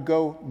church will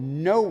go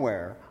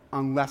nowhere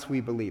unless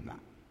we believe that.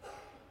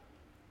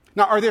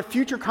 Now, are there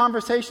future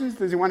conversations?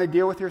 Does he want to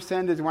deal with your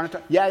sin? Does he want to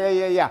talk?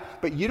 Yeah.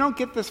 But you don't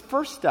get this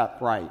first step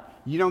right.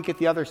 You don't get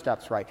the other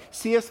steps right.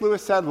 C.S.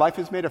 Lewis said, life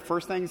is made of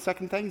first things,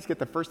 second things. Get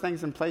the first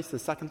things in place, the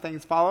second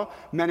things follow.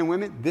 Men and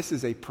women, this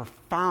is a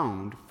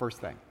profound first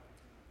thing.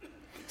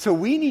 So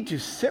we need to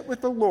sit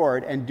with the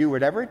Lord and do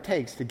whatever it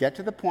takes to get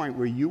to the point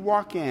where you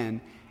walk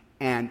in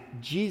and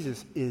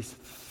Jesus is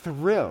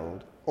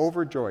thrilled,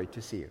 overjoyed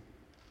to see you.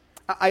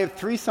 I have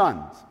 3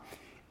 sons.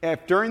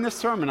 If during this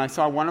sermon I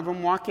saw one of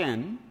them walk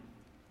in,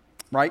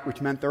 right,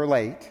 which meant they're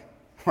late,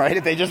 right?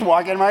 If they just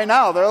walk in right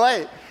now, they're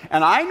late.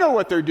 And I know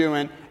what they're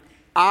doing.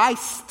 I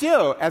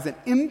still, as an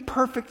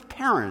imperfect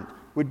parent,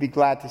 would be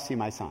glad to see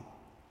my son.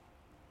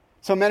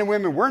 So men and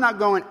women, we're not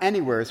going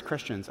anywhere as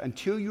Christians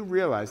until you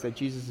realize that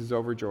Jesus is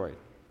overjoyed.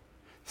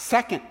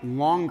 Second,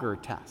 longer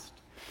test.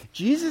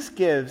 Jesus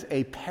gives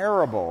a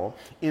parable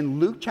in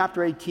Luke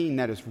chapter 18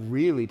 that is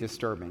really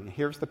disturbing.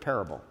 Here's the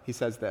parable. He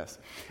says this: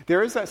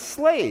 there is a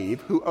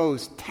slave who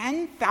owes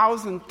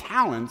 10,000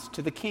 talents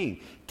to the king.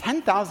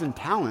 10,000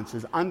 talents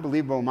is an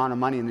unbelievable amount of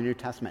money in the New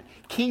Testament.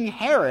 King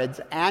Herod's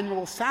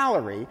annual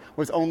salary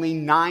was only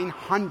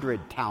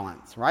 900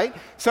 talents, right?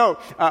 So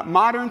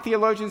modern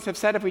theologians have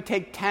said if we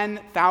take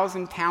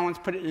 10,000 talents,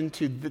 put it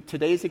into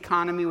today's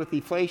economy with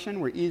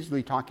inflation, we're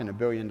easily talking $1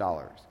 billion.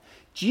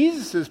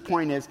 Jesus'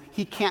 point is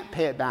he can't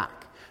pay it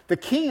back. The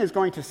king is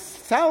going to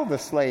sell the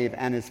slave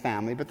and his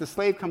family, but the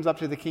slave comes up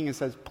to the king and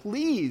says,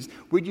 please,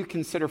 would you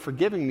consider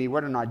forgiving me?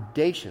 What an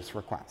audacious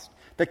request.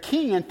 The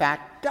king, in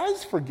fact,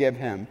 does forgive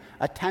him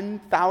a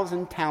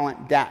 10,000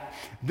 talent debt.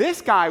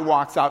 This guy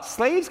walks out.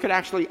 Slaves could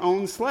actually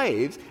own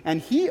slaves, and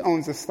he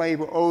owns a slave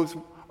who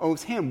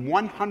owes him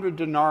 100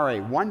 denarii.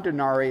 1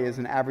 denarii is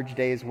an average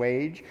day's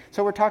wage.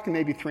 So we're talking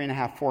maybe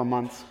 3.5, 4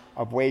 months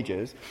of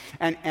wages.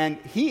 And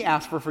he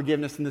asks for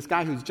forgiveness, and this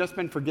guy who's just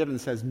been forgiven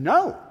says,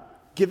 no,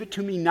 give it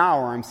to me now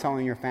or I'm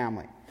selling your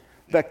family.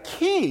 The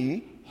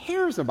king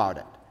hears about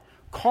it,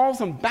 calls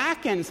him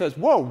back in and says,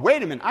 whoa,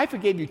 wait a minute, I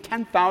forgave you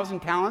 10,000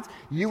 talents.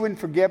 You wouldn't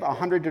forgive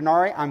 100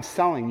 denarii. I'm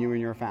selling you and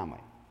your family.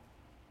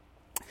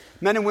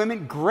 Men and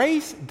women,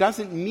 grace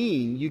doesn't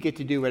mean you get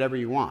to do whatever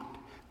you want.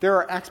 There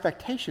are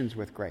expectations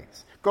with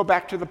grace. Go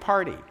back to the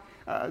party,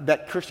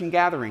 that Christian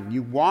gathering.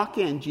 You walk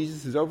in,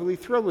 Jesus is overly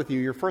thrilled with you.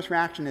 Your first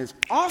reaction is,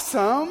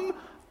 awesome!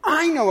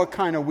 I know what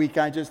kind of week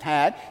I just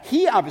had.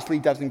 He obviously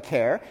doesn't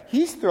care.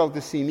 He's thrilled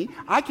to see me.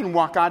 I can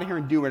walk out of here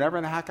and do whatever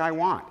the heck I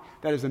want.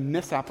 That is a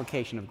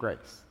misapplication of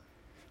grace.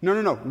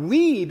 No.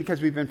 We,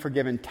 because we've been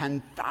forgiven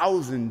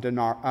 10,000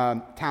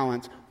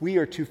 talents, we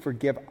are to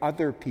forgive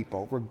other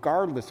people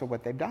regardless of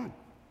what they've done.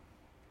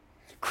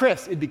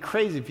 Chris, it'd be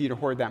crazy for you to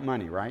hoard that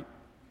money, right?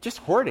 Just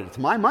hoard it. It's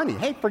my money.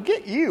 Hey,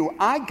 forget you.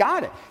 I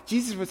got it.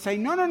 Jesus would say,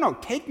 no.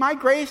 Take my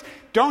grace.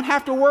 Don't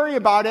have to worry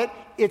about it.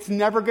 It's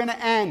never going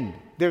to end.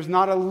 There's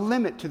not a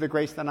limit to the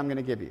grace that I'm going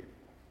to give you.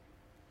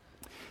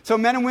 So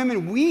men and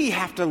women, we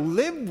have to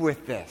live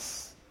with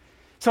this.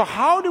 So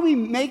how do we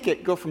make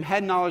it go from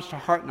head knowledge to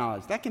heart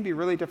knowledge? That can be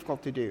really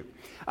difficult to do.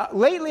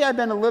 Lately, I've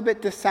been a little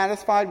bit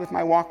dissatisfied with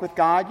my walk with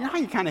God. You know how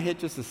you kind of hit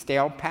just a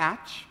stale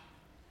patch?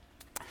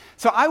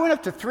 So I went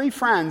up to 3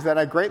 friends that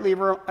I greatly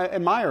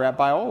admire at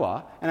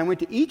Biola, and I went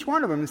to each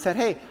one of them and said,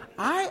 hey,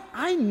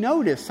 I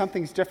noticed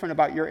something's different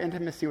about your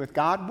intimacy with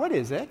God. What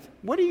is it?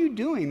 What are you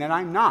doing that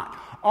I'm not?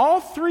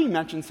 All 3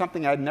 mentioned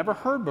something I'd never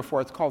heard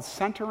before. It's called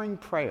centering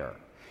prayer.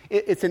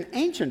 It's an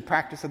ancient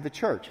practice of the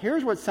church.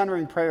 Here's what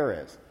centering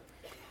prayer is.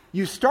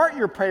 You start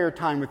your prayer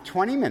time with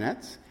 20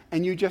 minutes,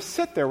 and you just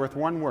sit there with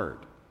one word.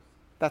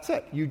 That's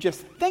it. You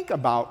just think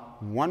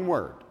about one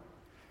word.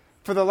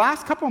 For the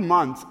last couple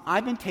months,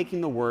 I've been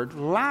taking the word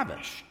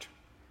lavished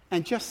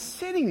and just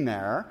sitting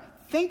there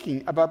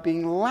thinking about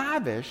being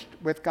lavished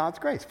with God's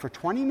grace for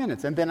 20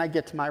 minutes. And then I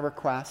get to my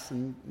requests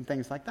and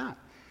things like that.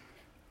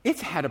 It's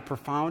had a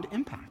profound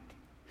impact.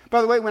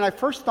 By the way, when I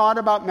first thought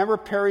about, remember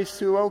peri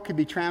suo could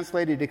be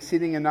translated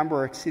exceeding a number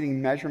or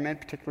exceeding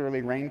measurement,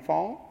 particularly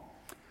rainfall?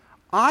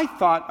 I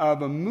thought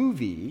of a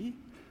movie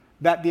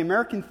that the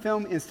American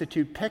Film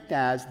Institute picked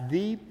as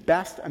the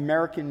best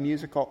American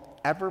musical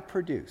ever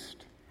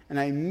produced. And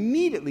I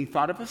immediately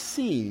thought of a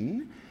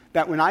scene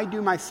that when I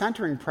do my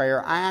centering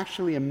prayer, I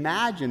actually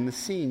imagine the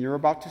scene you're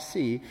about to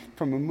see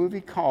from a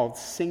movie called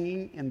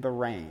Singing in the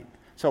Rain.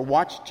 So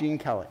watch Gene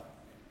Kelly.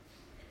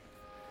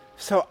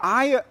 So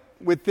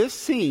with this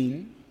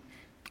scene,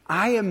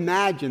 I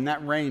imagine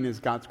that rain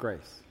is God's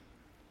grace.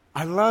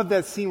 I love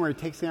that scene where he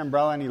takes the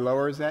umbrella and he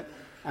lowers it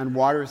and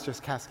water is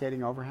just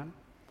cascading over him.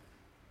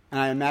 And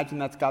I imagine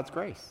that's God's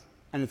grace.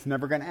 And it's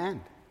never going to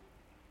end.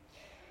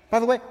 By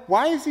the way,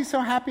 why is he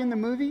so happy in the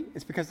movie?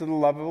 It's because of the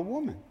love of a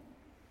woman.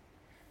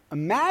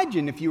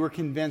 Imagine if you were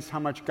convinced how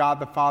much God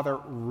the Father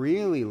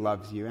really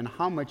loves you and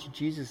how much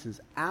Jesus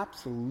is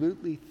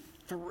absolutely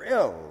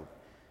thrilled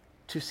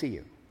to see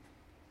you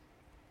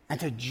and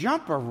to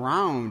jump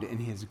around in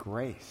his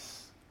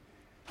grace.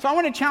 So I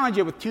want to challenge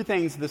you with 2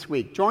 things this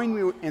week. Join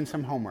me in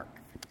some homework.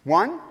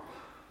 1,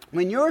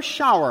 when you're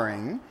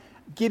showering,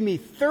 give me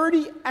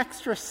 30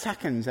 extra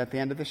seconds at the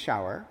end of the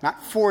shower,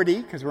 not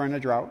 40 because we're in a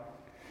drought.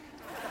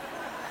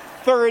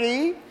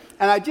 30,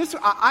 and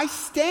I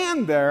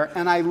stand there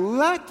and I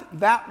let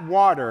that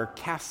water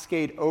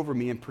cascade over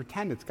me and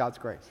pretend it's God's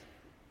grace.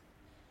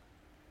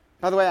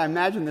 By the way, I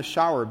imagine the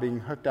shower being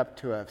hooked up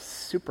to a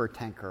super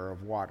tanker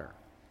of water,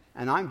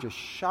 and I'm just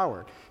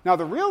showered. Now,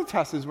 the real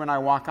test is when I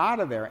walk out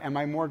of there, am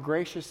I more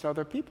gracious to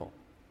other people?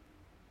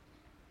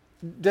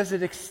 Does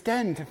it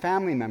extend to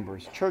family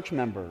members, church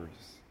members,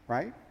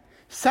 right?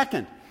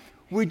 Second,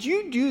 would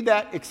you do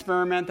that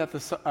experiment that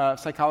the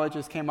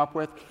psychologist came up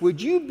with?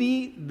 Would you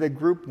be the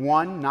group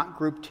 1, not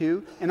group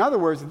 2? In other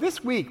words,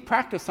 this week,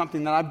 practice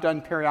something that I've done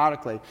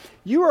periodically.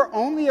 You are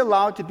only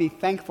allowed to be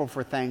thankful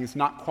for things,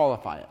 not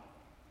qualify it.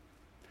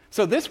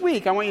 So this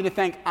week, I want you to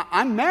think,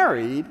 I'm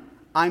married.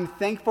 I'm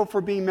thankful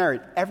for being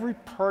married. Every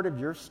part of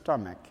your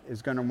stomach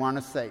is going to want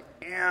to say,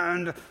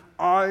 and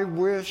I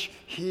wish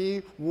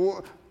he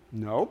would.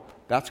 Nope,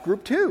 that's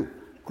group 2.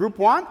 Group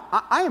 1,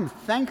 I am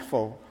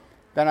thankful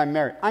that I'm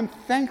married. I'm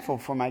thankful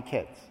for my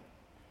kids.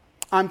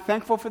 I'm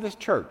thankful for this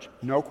church.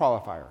 No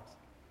qualifiers.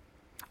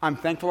 I'm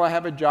thankful I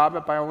have a job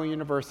at Biola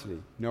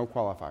University. No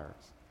qualifiers.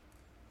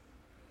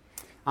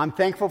 I'm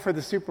thankful for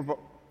the Super Bowl.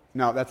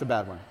 No, that's a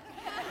bad one.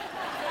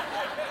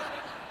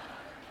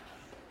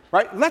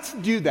 Right? Let's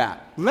do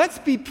that. Let's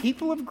be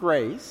people of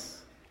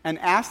grace and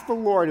ask the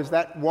Lord as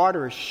that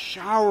water is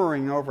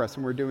showering over us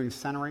and we're doing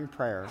centering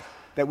prayer,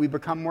 that we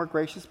become more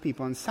gracious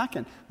people. And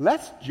second,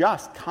 let's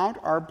just count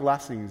our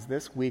blessings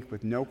this week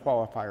with no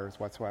qualifiers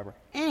whatsoever.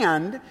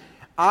 And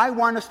I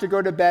want us to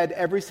go to bed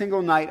every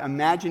single night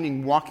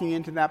imagining walking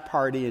into that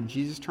party and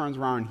Jesus turns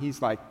around and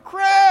he's like,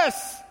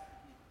 Chris!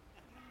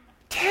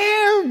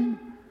 Tim!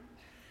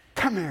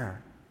 Come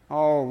here.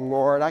 Oh,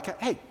 Lord,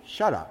 hey,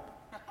 shut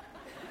up.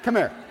 Come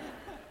here.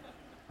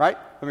 Right?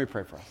 Let me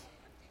pray for us.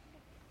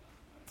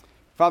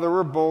 Father,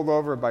 we're bowled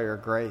over by your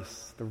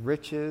grace, the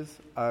riches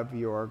of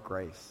your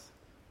grace.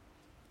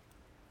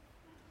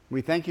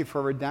 We thank you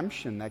for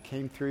redemption that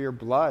came through your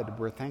blood.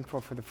 We're thankful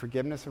for the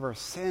forgiveness of our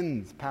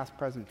sins, past,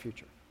 present,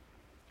 future.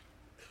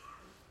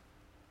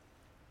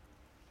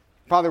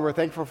 Father, we're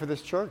thankful for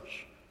this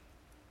church.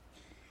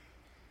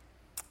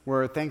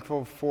 We're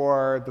thankful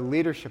for the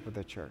leadership of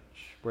the church.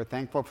 We're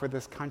thankful for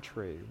this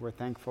country. We're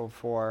thankful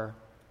for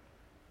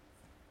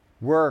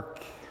work,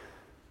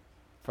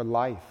 for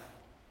life.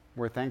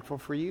 We're thankful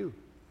for you.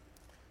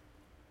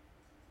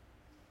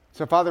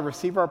 So, Father,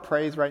 receive our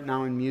praise right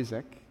now in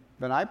music.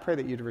 But I pray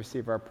that you'd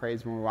receive our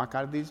praise when we walk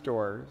out of these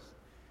doors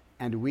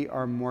and we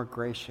are more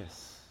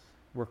gracious.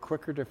 We're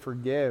quicker to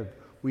forgive.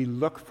 We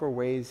look for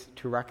ways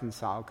to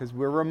reconcile because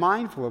we're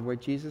mindful of what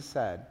Jesus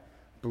said.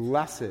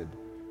 Blessed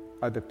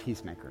are the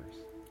peacemakers.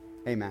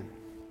 Amen.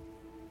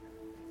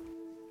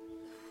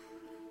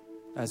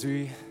 As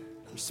we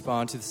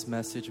respond to this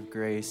message of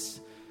grace,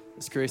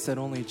 this grace that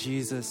only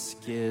Jesus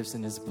gives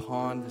and is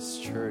upon this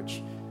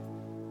church,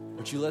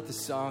 Would you let the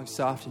song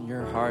soften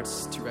your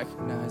hearts to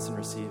recognize and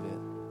receive it?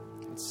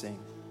 Let's sing.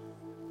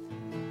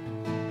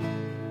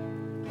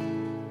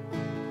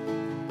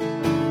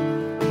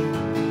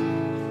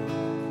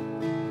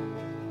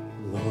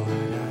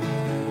 Lord,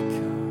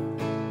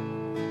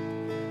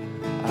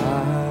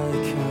 I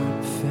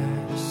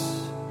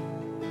confess,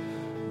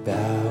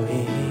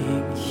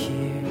 bowing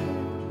here,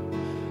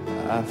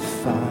 I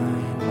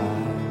find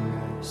my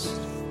rest,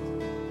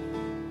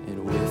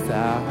 and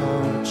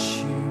without you,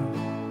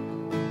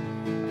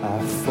 I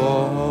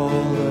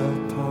fall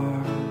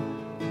apart.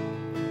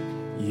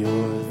 You're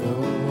the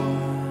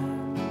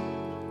one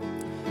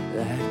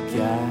that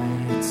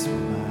guides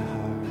my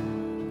heart.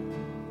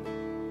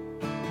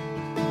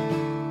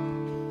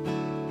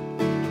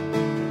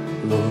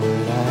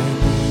 Lord, I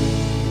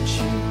need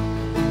you.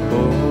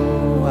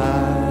 Oh, I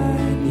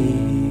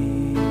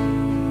need you.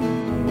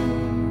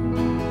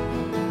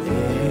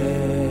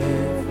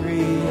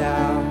 Every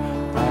hour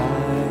I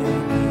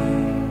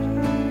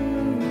need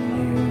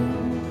you.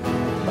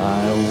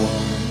 My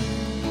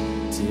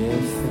one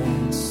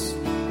defense,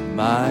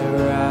 my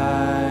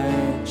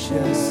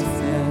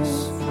righteousness.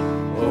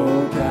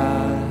 Oh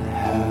God,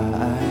 how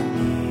I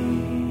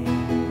need you.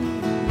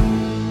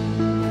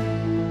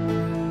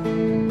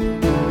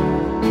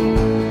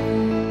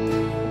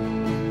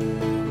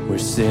 Where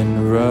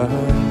sin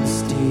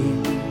runs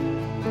deep,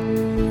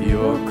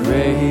 your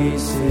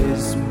grace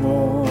is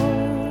more.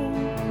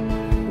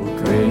 Where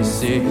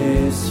grace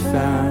is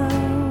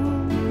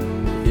found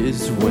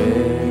is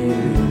where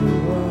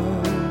you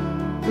are.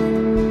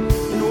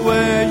 And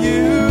where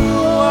you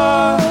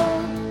are,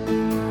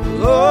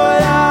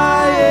 Lord,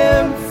 I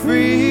am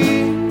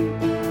free.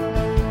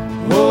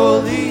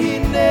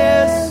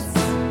 Holiness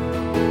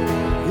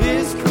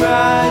is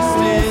Christ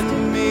in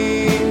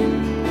me.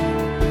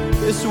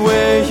 It's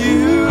where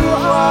you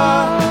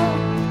are,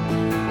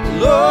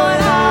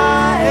 Lord,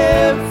 I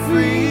am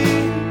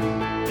free.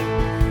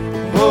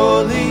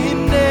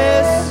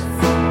 Holiness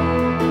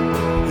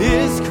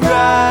is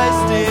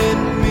Christ in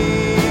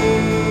me.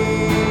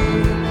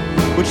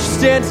 Would you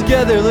stand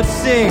together? Let's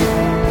sing.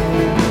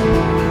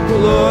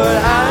 Lord,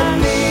 I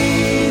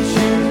need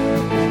you.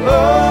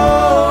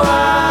 Oh,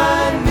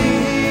 I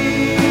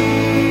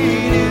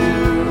need you.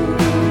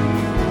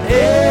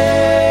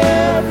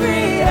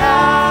 Every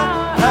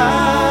hour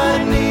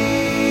I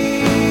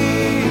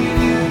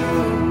need you.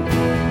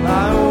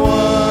 My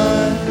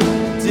one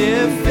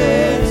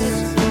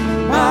defense,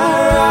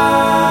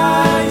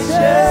 my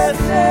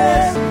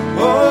righteousness.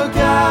 Oh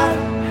God,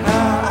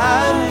 how I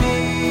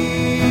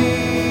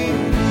need you.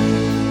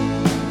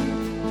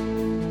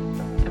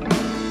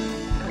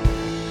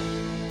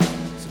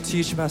 So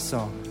teach my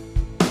song.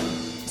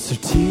 So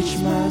teach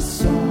my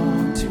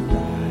song to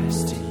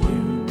rise to you.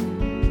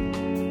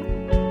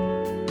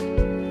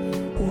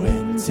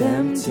 When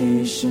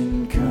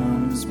temptation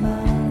comes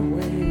my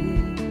way,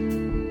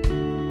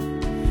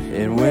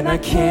 and when I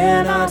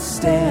cannot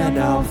stand,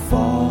 I'll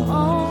fall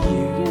on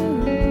you.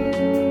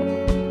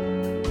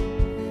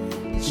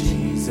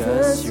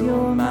 Jesus,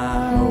 you're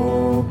my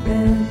hope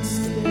and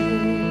stay.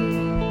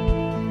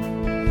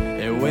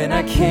 And when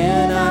I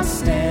cannot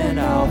stand,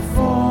 I'll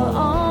fall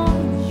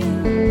on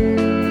you.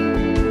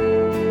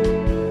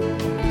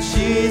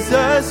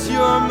 Jesus,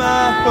 you're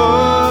my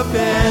hope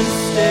and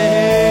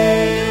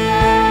stay.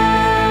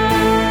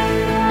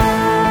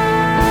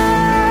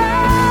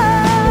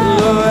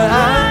 Lord,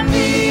 I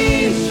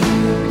need you.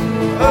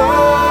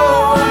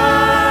 Oh,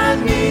 I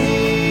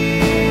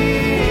need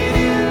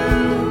you.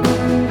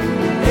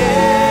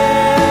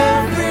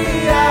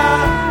 Every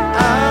hour I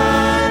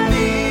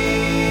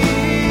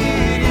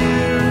need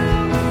you.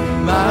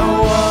 My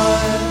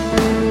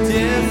one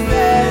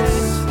defense,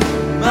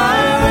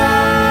 my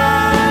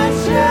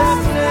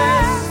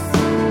righteousness.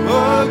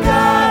 Oh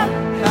God,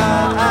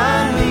 how I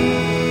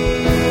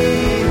need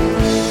you.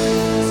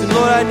 So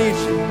Lord, I need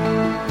you.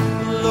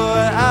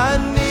 Lord, I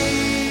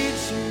need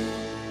you.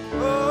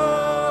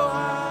 Oh, I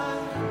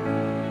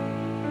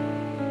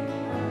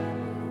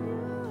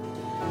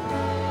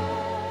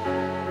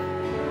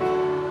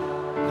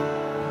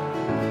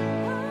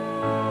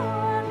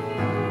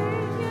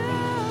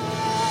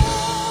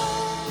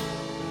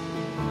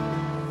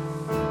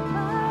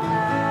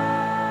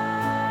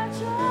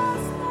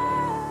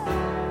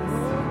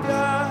oh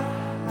God,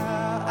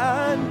 how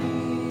I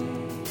need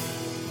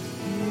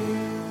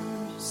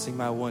you. Sing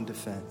my one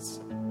defense.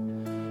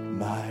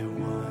 My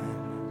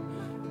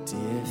one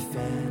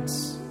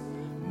defense,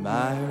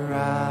 my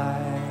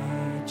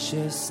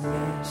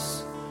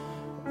righteousness.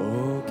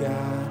 Oh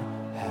God,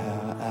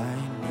 how I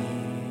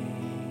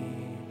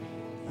need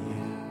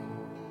you.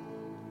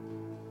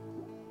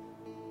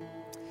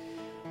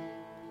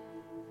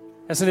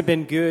 Hasn't it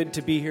been good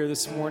to be here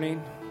this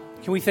morning?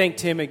 Can we thank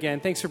Tim again?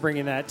 Thanks for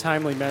bringing that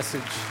timely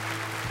message.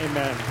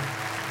 Amen.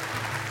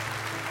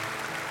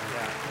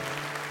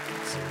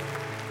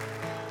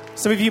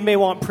 Some of you may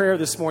want prayer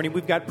this morning.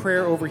 We've got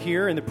prayer over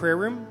here in the prayer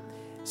room.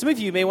 Some of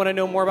you may want to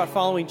know more about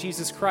following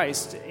Jesus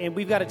Christ, and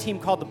we've got a team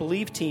called the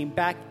Believe Team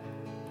back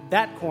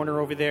that corner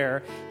over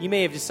there, you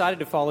may have decided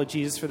to follow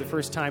Jesus for the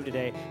first time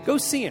today. Go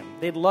see him.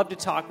 They'd love to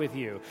talk with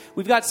you.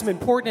 We've got some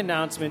important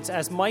announcements.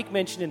 As Mike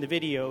mentioned in the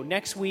video,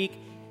 next week,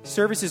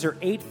 services are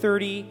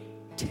 8:30,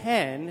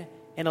 10,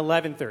 and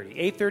 11:30.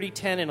 8:30,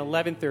 10, and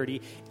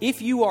 11:30.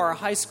 If you are a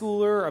high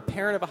schooler, a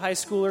parent of a high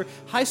schooler,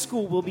 high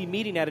school will be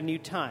meeting at a new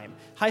time.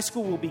 High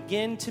school will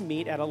begin to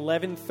meet at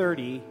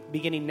 11:30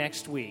 beginning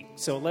next week.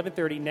 So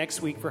 11:30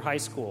 next week for high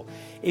school.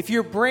 If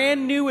you're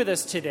brand new with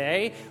us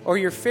today, or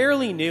you're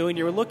fairly new and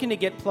you're looking to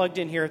get plugged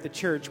in here at the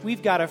church,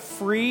 we've got a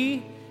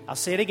free, I'll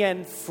say it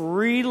again,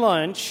 free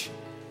lunch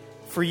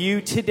for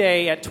you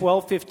today at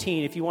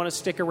 12:15. If you want to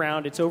stick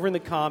around, it's over in the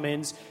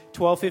Commons,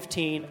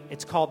 12:15.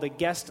 It's called the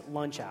Guest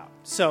Lunch Out.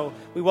 So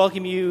we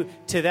welcome you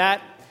to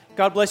that.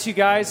 God bless you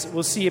guys.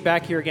 We'll see you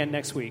back here again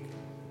next week.